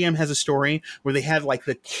every GM has a story where they have like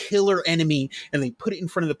the killer enemy and they put it in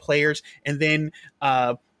front of the players, and then,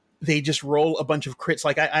 they just roll a bunch of crits.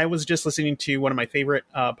 Like I was just listening to one of my favorite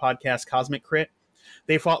podcasts, Cosmic Crit.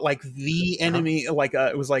 They fought like the enemy, like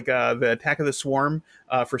it was like the Attack of the Swarm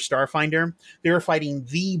for Starfinder. They were fighting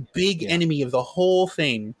the big enemy of the whole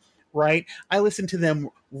thing, right? I listened to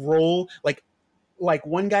them roll like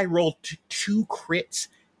one guy rolled two crits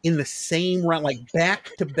in the same round, like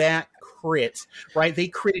back to back crits, right? They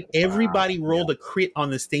critted. Everybody rolled a crit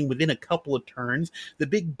on this thing within a couple of turns. The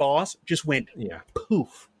big boss just went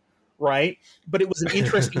poof. Right. But it was an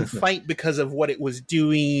interesting fight because of what it was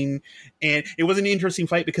doing. And it was an interesting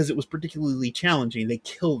fight because it was particularly challenging. They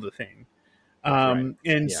killed the thing.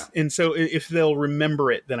 And so if they'll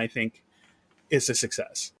remember it, then I think it's a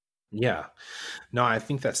success. Yeah. No, I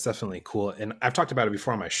think that's definitely cool. And I've talked about it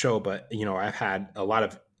before on my show, but, I've had a lot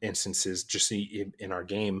of instances just in our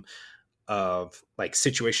game of like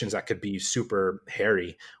situations that could be super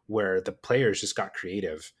hairy where the players just got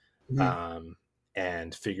creative.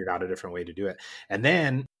 And figured out a different way to do it. And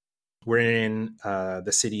then we're in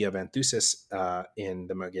the city of Anthusis in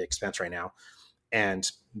the Mogia Expanse right now.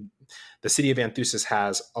 And the city of Anthusis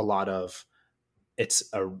has a lot of, it's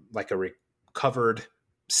a recovered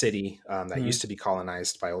city that used to be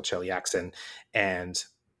colonized by old Cheliaxan. And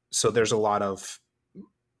so there's a lot of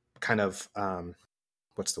kind of,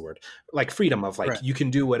 what's the word? Like freedom of like, you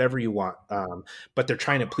can do whatever you want. But they're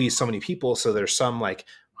trying to please so many people. So there's some like,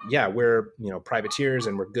 we're, privateers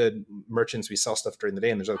and we're good merchants. We sell stuff during the day.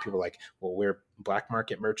 And there's other people like, well, we're black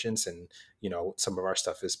market merchants and, some of our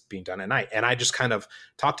stuff is being done at night. And I just kind of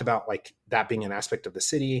talked about like that being an aspect of the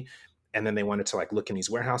city. And then they wanted to like look in these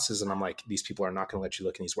warehouses. And I'm like, these people are not going to let you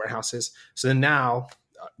look in these warehouses. So then now,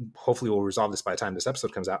 hopefully we'll resolve this by the time this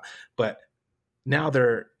episode comes out. But now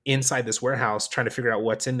they're inside this warehouse trying to figure out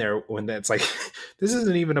what's in there when it's like, this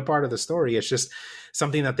isn't even a part of the story. It's just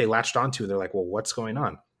something that they latched onto. They're like, well, what's going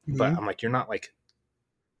on? Mm-hmm. But I'm like, you're not like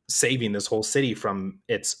saving this whole city from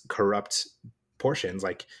its corrupt portions.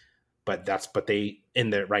 Like, but they in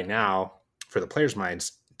there right now for the players'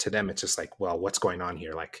 minds, to them, it's just like, well, what's going on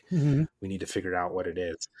here? Like, Mm-hmm. we need to figure out what it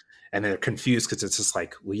is. And they're confused because it's just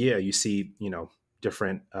like, well, yeah, you see,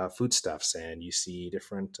 different foodstuffs and you see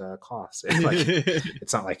different costs. And like,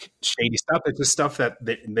 it's not like shady stuff. It's just stuff that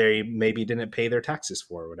they maybe didn't pay their taxes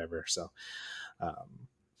for or whatever. So,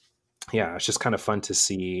 yeah, it's just kind of fun to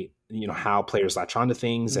see, how players latch onto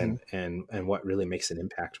things and what really makes an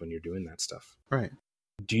impact when you're doing that stuff. Right.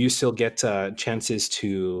 Do you still get chances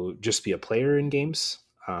to just be a player in games?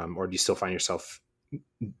 Or do you still find yourself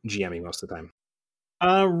GMing most of the time?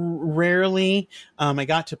 Rarely. I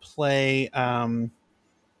got to play in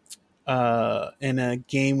a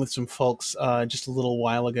game with some folks just a little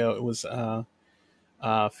while ago. It was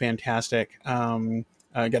fantastic. I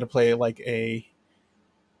got to play like the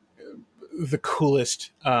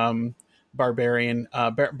coolest barbarian.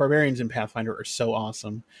 Barbarians in Pathfinder are so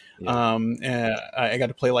awesome. Yeah. I got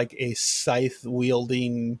to play like a scythe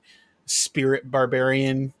wielding spirit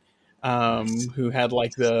barbarian who had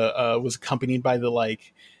like was accompanied by the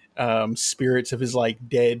like spirits of his like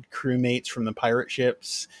dead crewmates from the pirate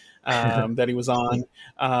ships that he was on.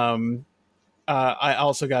 I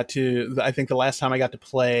also got to, I think the last time I got to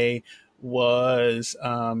play was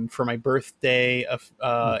for my birthday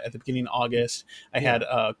at the beginning of August. I had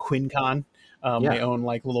QuinCon, my own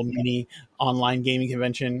like little mini online gaming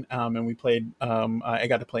convention, and we played. I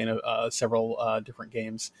got to play in several different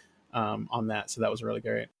games on that, so that was really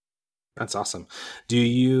great. That's awesome. Do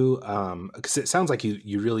you? Because it sounds like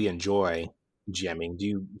you really enjoy GMing. Do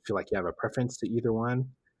you feel like you have a preference to either one,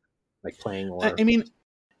 like playing or? I mean,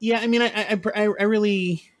 I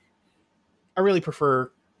really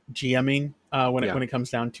prefer GMing when it comes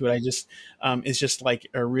down to it. I just it's just like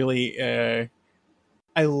a really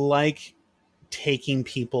I like taking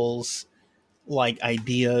people's like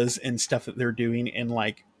ideas and stuff that they're doing and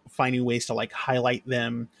like finding ways to like highlight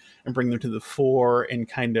them and bring them to the fore and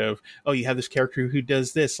kind of, oh, you have this character who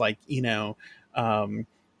does this, like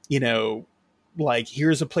like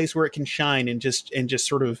here's a place where it can shine, and just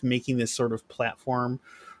sort of making this sort of platform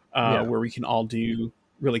where we can all do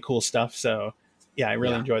really cool stuff. So yeah, I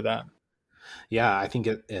really enjoy that. Yeah, I think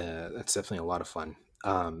that's definitely a lot of fun.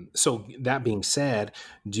 So that being said,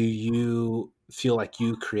 do you feel like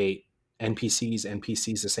you create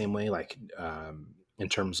NPCs the same way, like in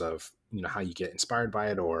terms of how you get inspired by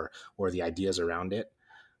it or the ideas around it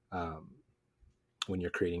when you're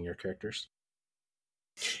creating your characters?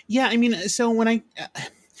 Yeah, I mean, so when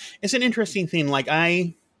it's an interesting thing. Like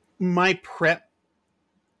my prep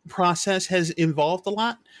process has evolved a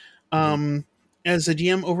lot. As a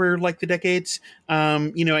GM over like the decades,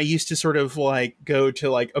 I used to sort of like go to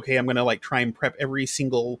like, okay, I'm going to like try and prep every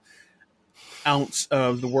single ounce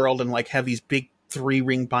of the world and like have these big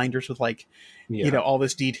 3-ring binders with like, all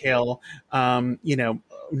this detail.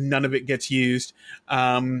 None of it gets used.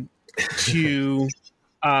 To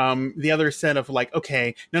the other set of like,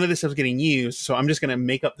 okay, none of this stuff's getting used, so I'm just going to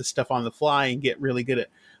make up the stuff on the fly and get really good at,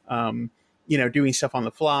 doing stuff on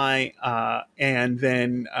the fly. And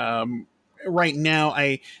then right now,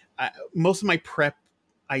 I most of my prep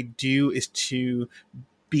I do is to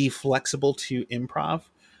be flexible to improv.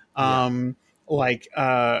 I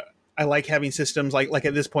like having systems like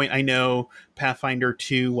at this point, I know Pathfinder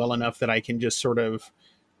 2 well enough that I can just sort of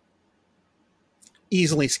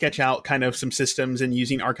easily sketch out kind of some systems, and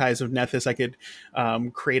using Archives of Nethys, I could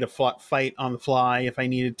create a fight on the fly if I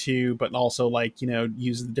needed to, but also like,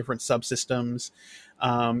 use the different subsystems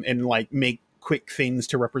and like make quick things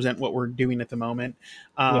to represent what we're doing at the moment.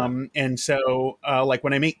 And so like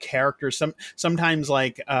when I make characters, sometimes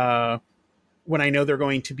like when I know they're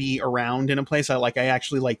going to be around in a place, I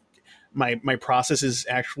actually like my process is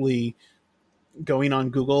actually going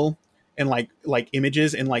on Google and like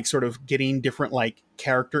images and like sort of getting different like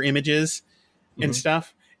character images and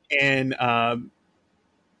stuff, and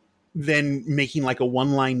then making like a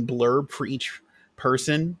 1-line blurb for each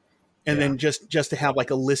person, and then just to have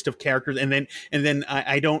like a list of characters, and then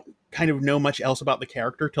I don't kind of know much else about the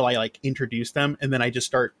character till I like introduce them, and then I just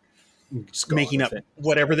start making up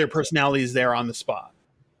whatever their personality is there on the spot.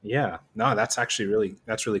 Yeah, no, that's actually really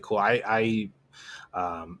cool.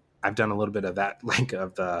 I've done a little bit of that, like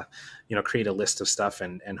of the, create a list of stuff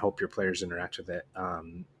and hope your players interact with it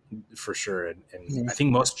for sure. And I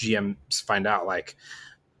think most GMs find out like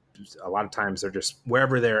a lot of times they're just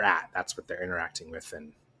wherever they're at, that's what they're interacting with.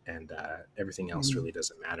 And and everything else really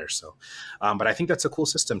doesn't matter. So, but I think that's a cool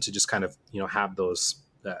system to just kind of, have those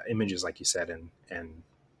images, like you said, and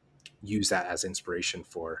use that as inspiration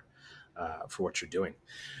for what you're doing.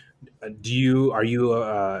 Are you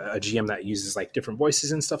a GM that uses like different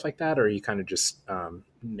voices and stuff like that, or you kind of just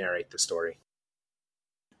narrate the story?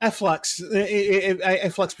 I flux. I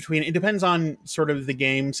flux between. It depends on sort of the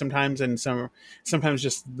game sometimes, and sometimes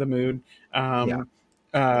just the mood.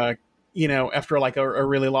 After like a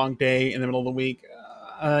really long day in the middle of the week,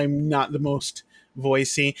 I'm not the most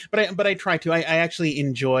voicey, but I try to. I actually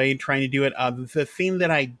enjoy trying to do it. The thing that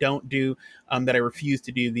I don't do, that I refuse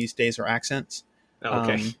to do these days, are accents.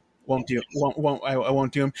 Okay. Won't do. I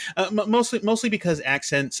won't do them. Mostly because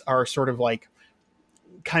accents are sort of like,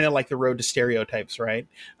 kind of like the road to stereotypes, right?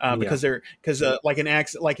 Because like an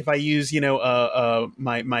accent, like if I use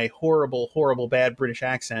my horrible bad British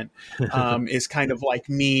accent, is kind of like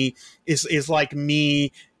me is like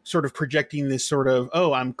me sort of projecting this sort of,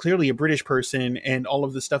 oh, I'm clearly a British person, and all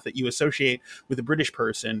of the stuff that you associate with a British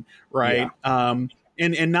person, right?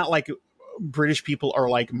 And not like British people are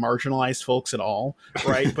like marginalized folks at all,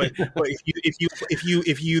 right? But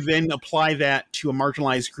if you then apply that to a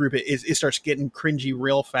marginalized group, it starts getting cringy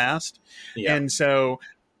real fast. And so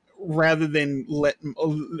rather than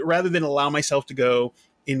allow myself to go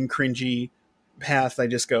in cringy path, I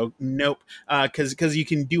just go nope, because you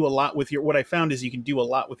can do a lot with what I found is you can do a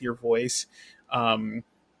lot with your voice,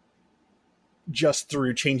 just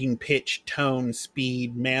through changing pitch, tone,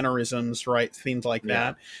 speed, mannerisms, right? Things like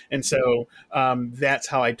that. And so that's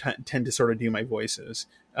how I tend to sort of do my voices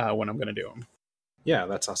when I'm going to do them. Yeah,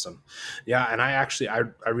 that's awesome. Yeah, and I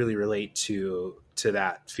really relate to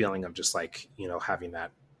that feeling of just like, having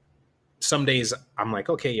that. Some days I'm like,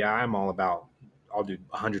 okay, yeah, I'm all about, I'll do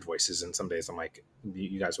 100 voices, and some days I'm like,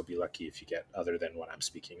 you guys will be lucky if you get other than what I'm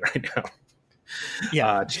speaking right now.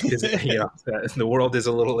 Because the world is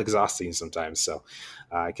a little exhausting sometimes, so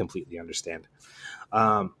I completely understand.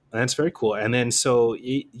 And that's very cool. And then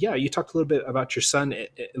you talked a little bit about your son.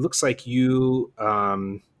 It looks like he's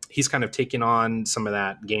kind of taken on some of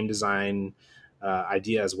that game design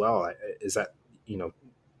idea as well. Does that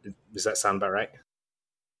sound about right?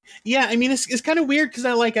 Yeah, I mean, it's kind of weird because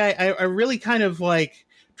I really kind of like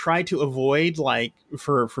try to avoid, like,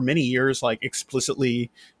 for many years, like explicitly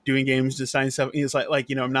doing games design stuff. It's like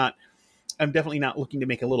I'm definitely not looking to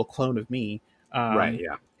make a little clone of me. Right.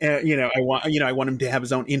 Yeah. I want him to have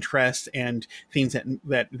his own interests and things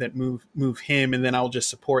that move him, and then I'll just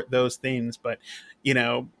support those things. But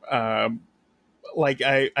like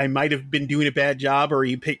I might have been doing a bad job, or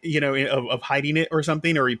he pick of hiding it or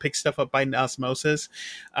something, or he picks stuff up by osmosis.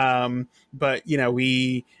 But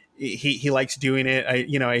he likes doing it.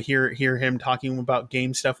 I hear him talking about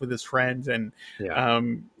game stuff with his friends, and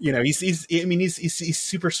he's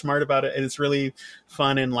super smart about it, and it's really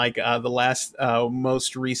fun. And like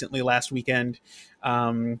most recently last weekend,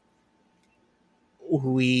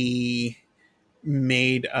 we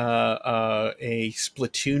made a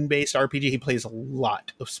Splatoon based RPG. He plays a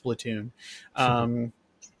lot of Splatoon.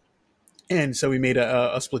 And so we made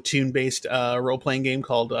a Splatoon based role playing game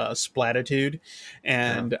called Splatitude,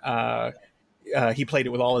 and he played it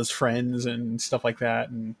with all his friends and stuff like that,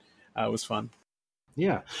 and it was fun.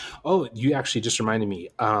 Yeah. Oh, you actually just reminded me.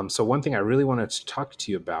 So one thing I really wanted to talk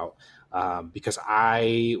to you about, because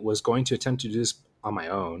I was going to attempt to do this on my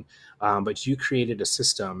own, but you created a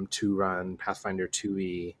system to run Pathfinder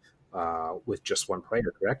 2e with just one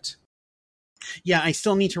player, correct? Yeah, I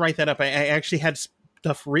still need to write that up. I actually had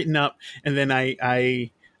stuff written up, and then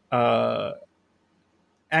I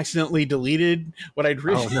accidentally deleted what I'd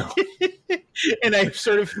written. Oh, no. And I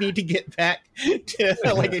sort of need to get back to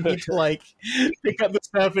I need to pick up the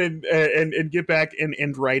stuff and get back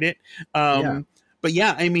and write it. But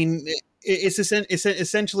yeah, I mean, it's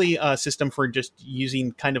essentially a system for just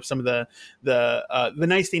using kind of some of the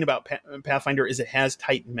nice thing about Pathfinder is it has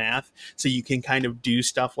tight math, so you can kind of do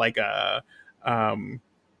stuff like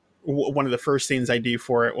one of the first things I do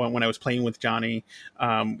for it when I was playing with Johnny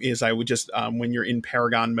is I would just when you're in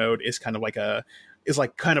Paragon mode is kind of like an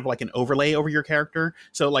overlay over your character.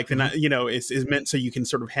 So like is meant so you can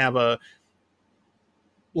sort of have a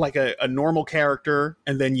normal character,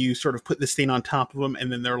 and then you sort of put this thing on top of them,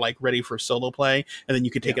 and then they're like ready for solo play, and then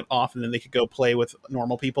you could take it off, and then they could go play with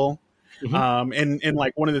normal people. And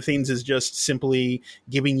like one of the things is just simply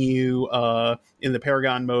giving you in the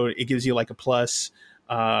Paragon mode, it gives you like a plus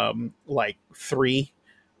 3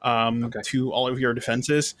 to all of your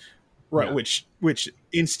defenses, right? Which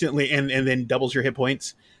instantly and then doubles your hit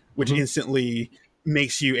points, which instantly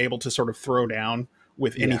makes you able to sort of throw down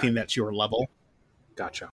with anything that's your level.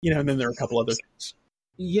 Gotcha. And then there are a couple other things.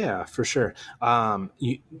 Yeah, for sure.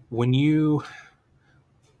 When you,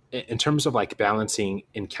 in terms of like balancing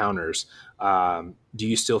encounters, do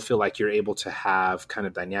you still feel like you're able to have kind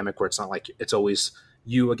of dynamic where it's not like it's always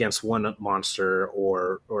you against one monster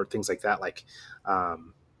or things like that? Like,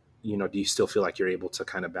 um, do you still feel like you're able to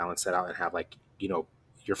kind of balance that out and have like,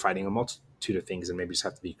 you're fighting a multitude of things and maybe just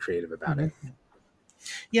have to be creative about it? Mm-hmm.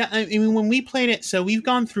 Yeah, I mean, when we played it, so we've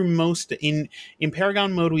gone through most in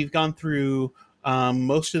Paragon mode. We've gone through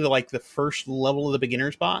most of the like the first level of the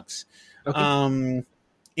beginner's box, Okay. um,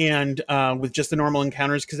 and with just the normal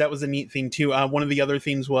encounters because that was a neat thing too. One of the other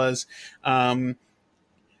things was.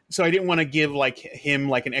 So I didn't want to give like him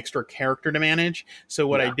like an extra character to manage. So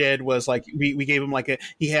what I Yeah. did was like we gave him like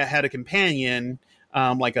he had a companion,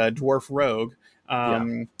 like a dwarf rogue. Yeah.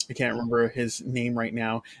 I can't remember his name right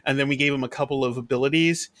now. And then we gave him a couple of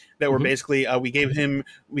abilities that were Hmm. basically we gave him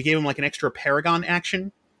like an extra paragon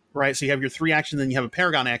action. Right, so you have your 3 actions, then you have a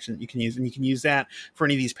paragon action that you can use, and you can use that for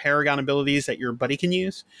any of these paragon abilities that your buddy can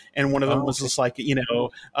use. And one of them Oh, was okay. just like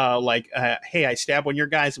hey, I stab one of your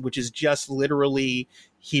guys, which is just literally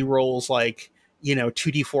he rolls like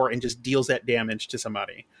 2d4 and just deals that damage to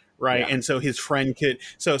somebody, right? Yeah. And so his friend could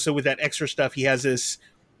so with that extra stuff he has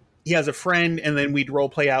a friend, and then we'd role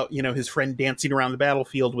play out his friend dancing around the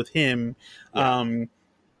battlefield with him, Yeah. um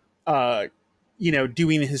uh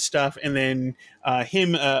doing his stuff, and then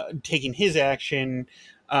him taking his action,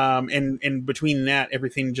 and between that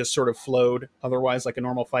everything just sort of flowed otherwise like a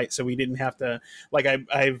normal fight, so we didn't have to like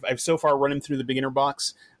I've so far run him through the beginner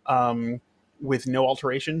box with no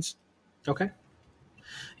alterations. Okay.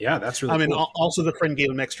 Yeah, that's really And cool. also the friend gave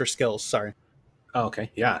him extra skills. Sorry. Oh, okay.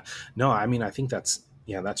 Yeah. No, I mean, I think that's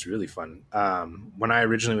really fun. When I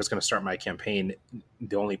originally was going to start my campaign,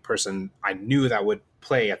 the only person I knew that would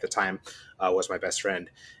play at the time was my best friend.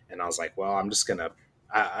 And I was like, well, I'm just going to,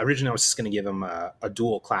 originally I was just going to give him a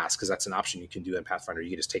dual class because that's an option you can do in Pathfinder. You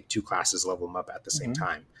can just take 2 classes, level them up at the same Mm-hmm.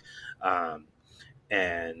 time. Um,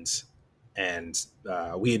 and,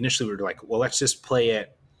 we initially were like, well, let's just play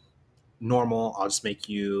it normal. I'll just make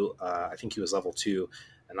you, I think he was level 2.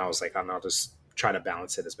 And I was like, I'll just try to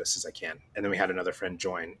balance it as best as I can. And then we had another friend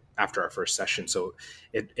join after our first session. So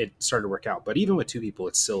it started to work out. But even with 2 people,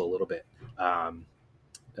 it's still a little bit,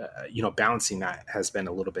 balancing that has been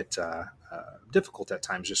a little bit difficult at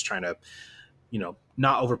times, just trying to,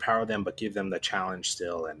 not overpower them, but give them the challenge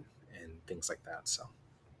still and things like that. So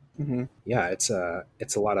Mm-hmm. yeah, it's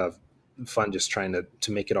a lot of fun just trying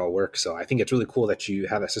to make it all work. So I think it's really cool that you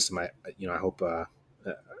have that system. I hope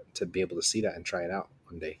to be able to see that and try it out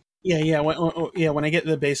one day. When I get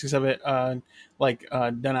the basics of it done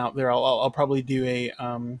out there, I'll probably do a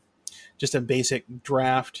just a basic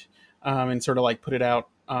draft, and sort of like put it out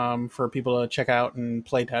for people to check out and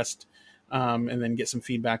play test, and then get some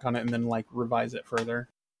feedback on it, and then like revise it further.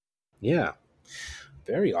 Yeah,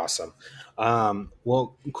 very awesome.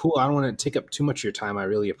 Well, cool. I don't want to take up too much of your time. I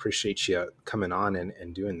really appreciate you coming on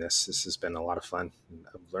and doing this. This has been a lot of fun.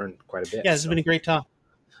 I've learned quite a bit. Yeah, this has been a great talk.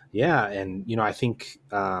 Yeah, and I think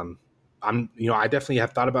I definitely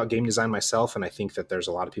have thought about game design myself, and I think that there's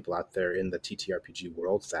a lot of people out there in the TTRPG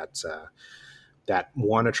world that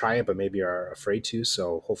want to try it but maybe are afraid to.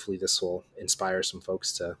 So hopefully this will inspire some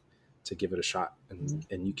folks to give it a shot,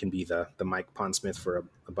 and you can be the Mike Pondsmith for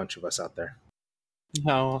a bunch of us out there.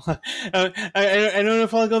 No, I don't know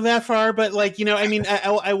if I'll go that far, but I mean,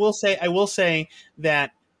 I will say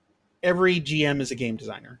that every GM is a game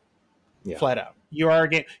designer, Yeah. flat out. You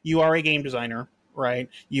are a game designer, right?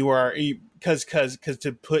 You are because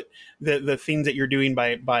to put the things that you're doing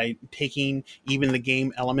by taking even the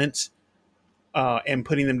game elements and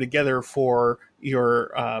putting them together for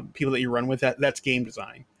your people that you run with, that's game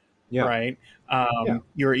design, Yeah. right? Yeah.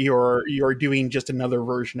 You're doing just another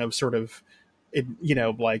version of sort of it,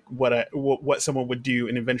 like what someone would do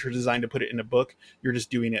in adventure design to put it in a book. You're just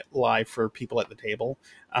doing it live for people at the table.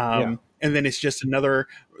 Yeah. And then it's just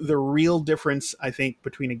the real difference, I think,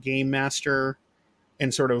 between a game master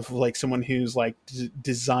and sort of like someone who's like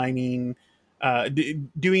designing,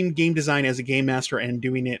 doing game design as a game master and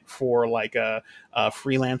doing it for like a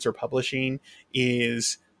freelance or publishing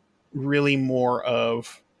is really more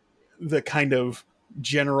of the kind of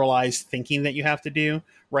generalized thinking that you have to do,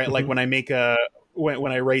 right? Like Mhm. when I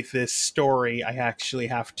when I write this story, I actually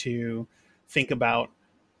have to think about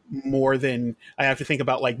I have to think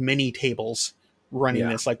about like many tables running Yeah.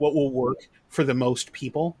 this, like what will work for the most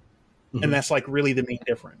people. And Mhm. that's like really the main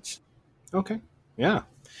difference. Okay. Yeah.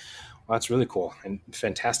 Well, that's really cool and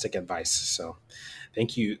fantastic advice. So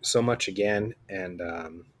thank you so much again. And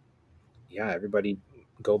yeah, everybody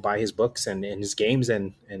go buy his books and his games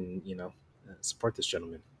and support this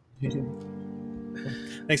gentleman.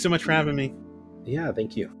 Thanks so much for having me. Yeah,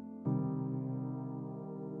 thank you.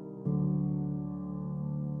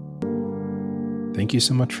 Thank you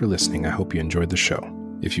so much for listening. I hope you enjoyed the show.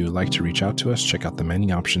 If you would like to reach out to us, check out the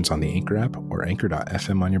many options on the Anchor app or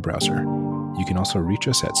anchor.fm on your browser. You can also reach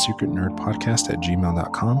us at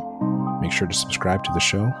secretnerdpodcast@gmail.com. Make sure to subscribe to the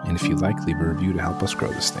show, and if you like, leave a review to help us grow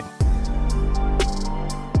this thing.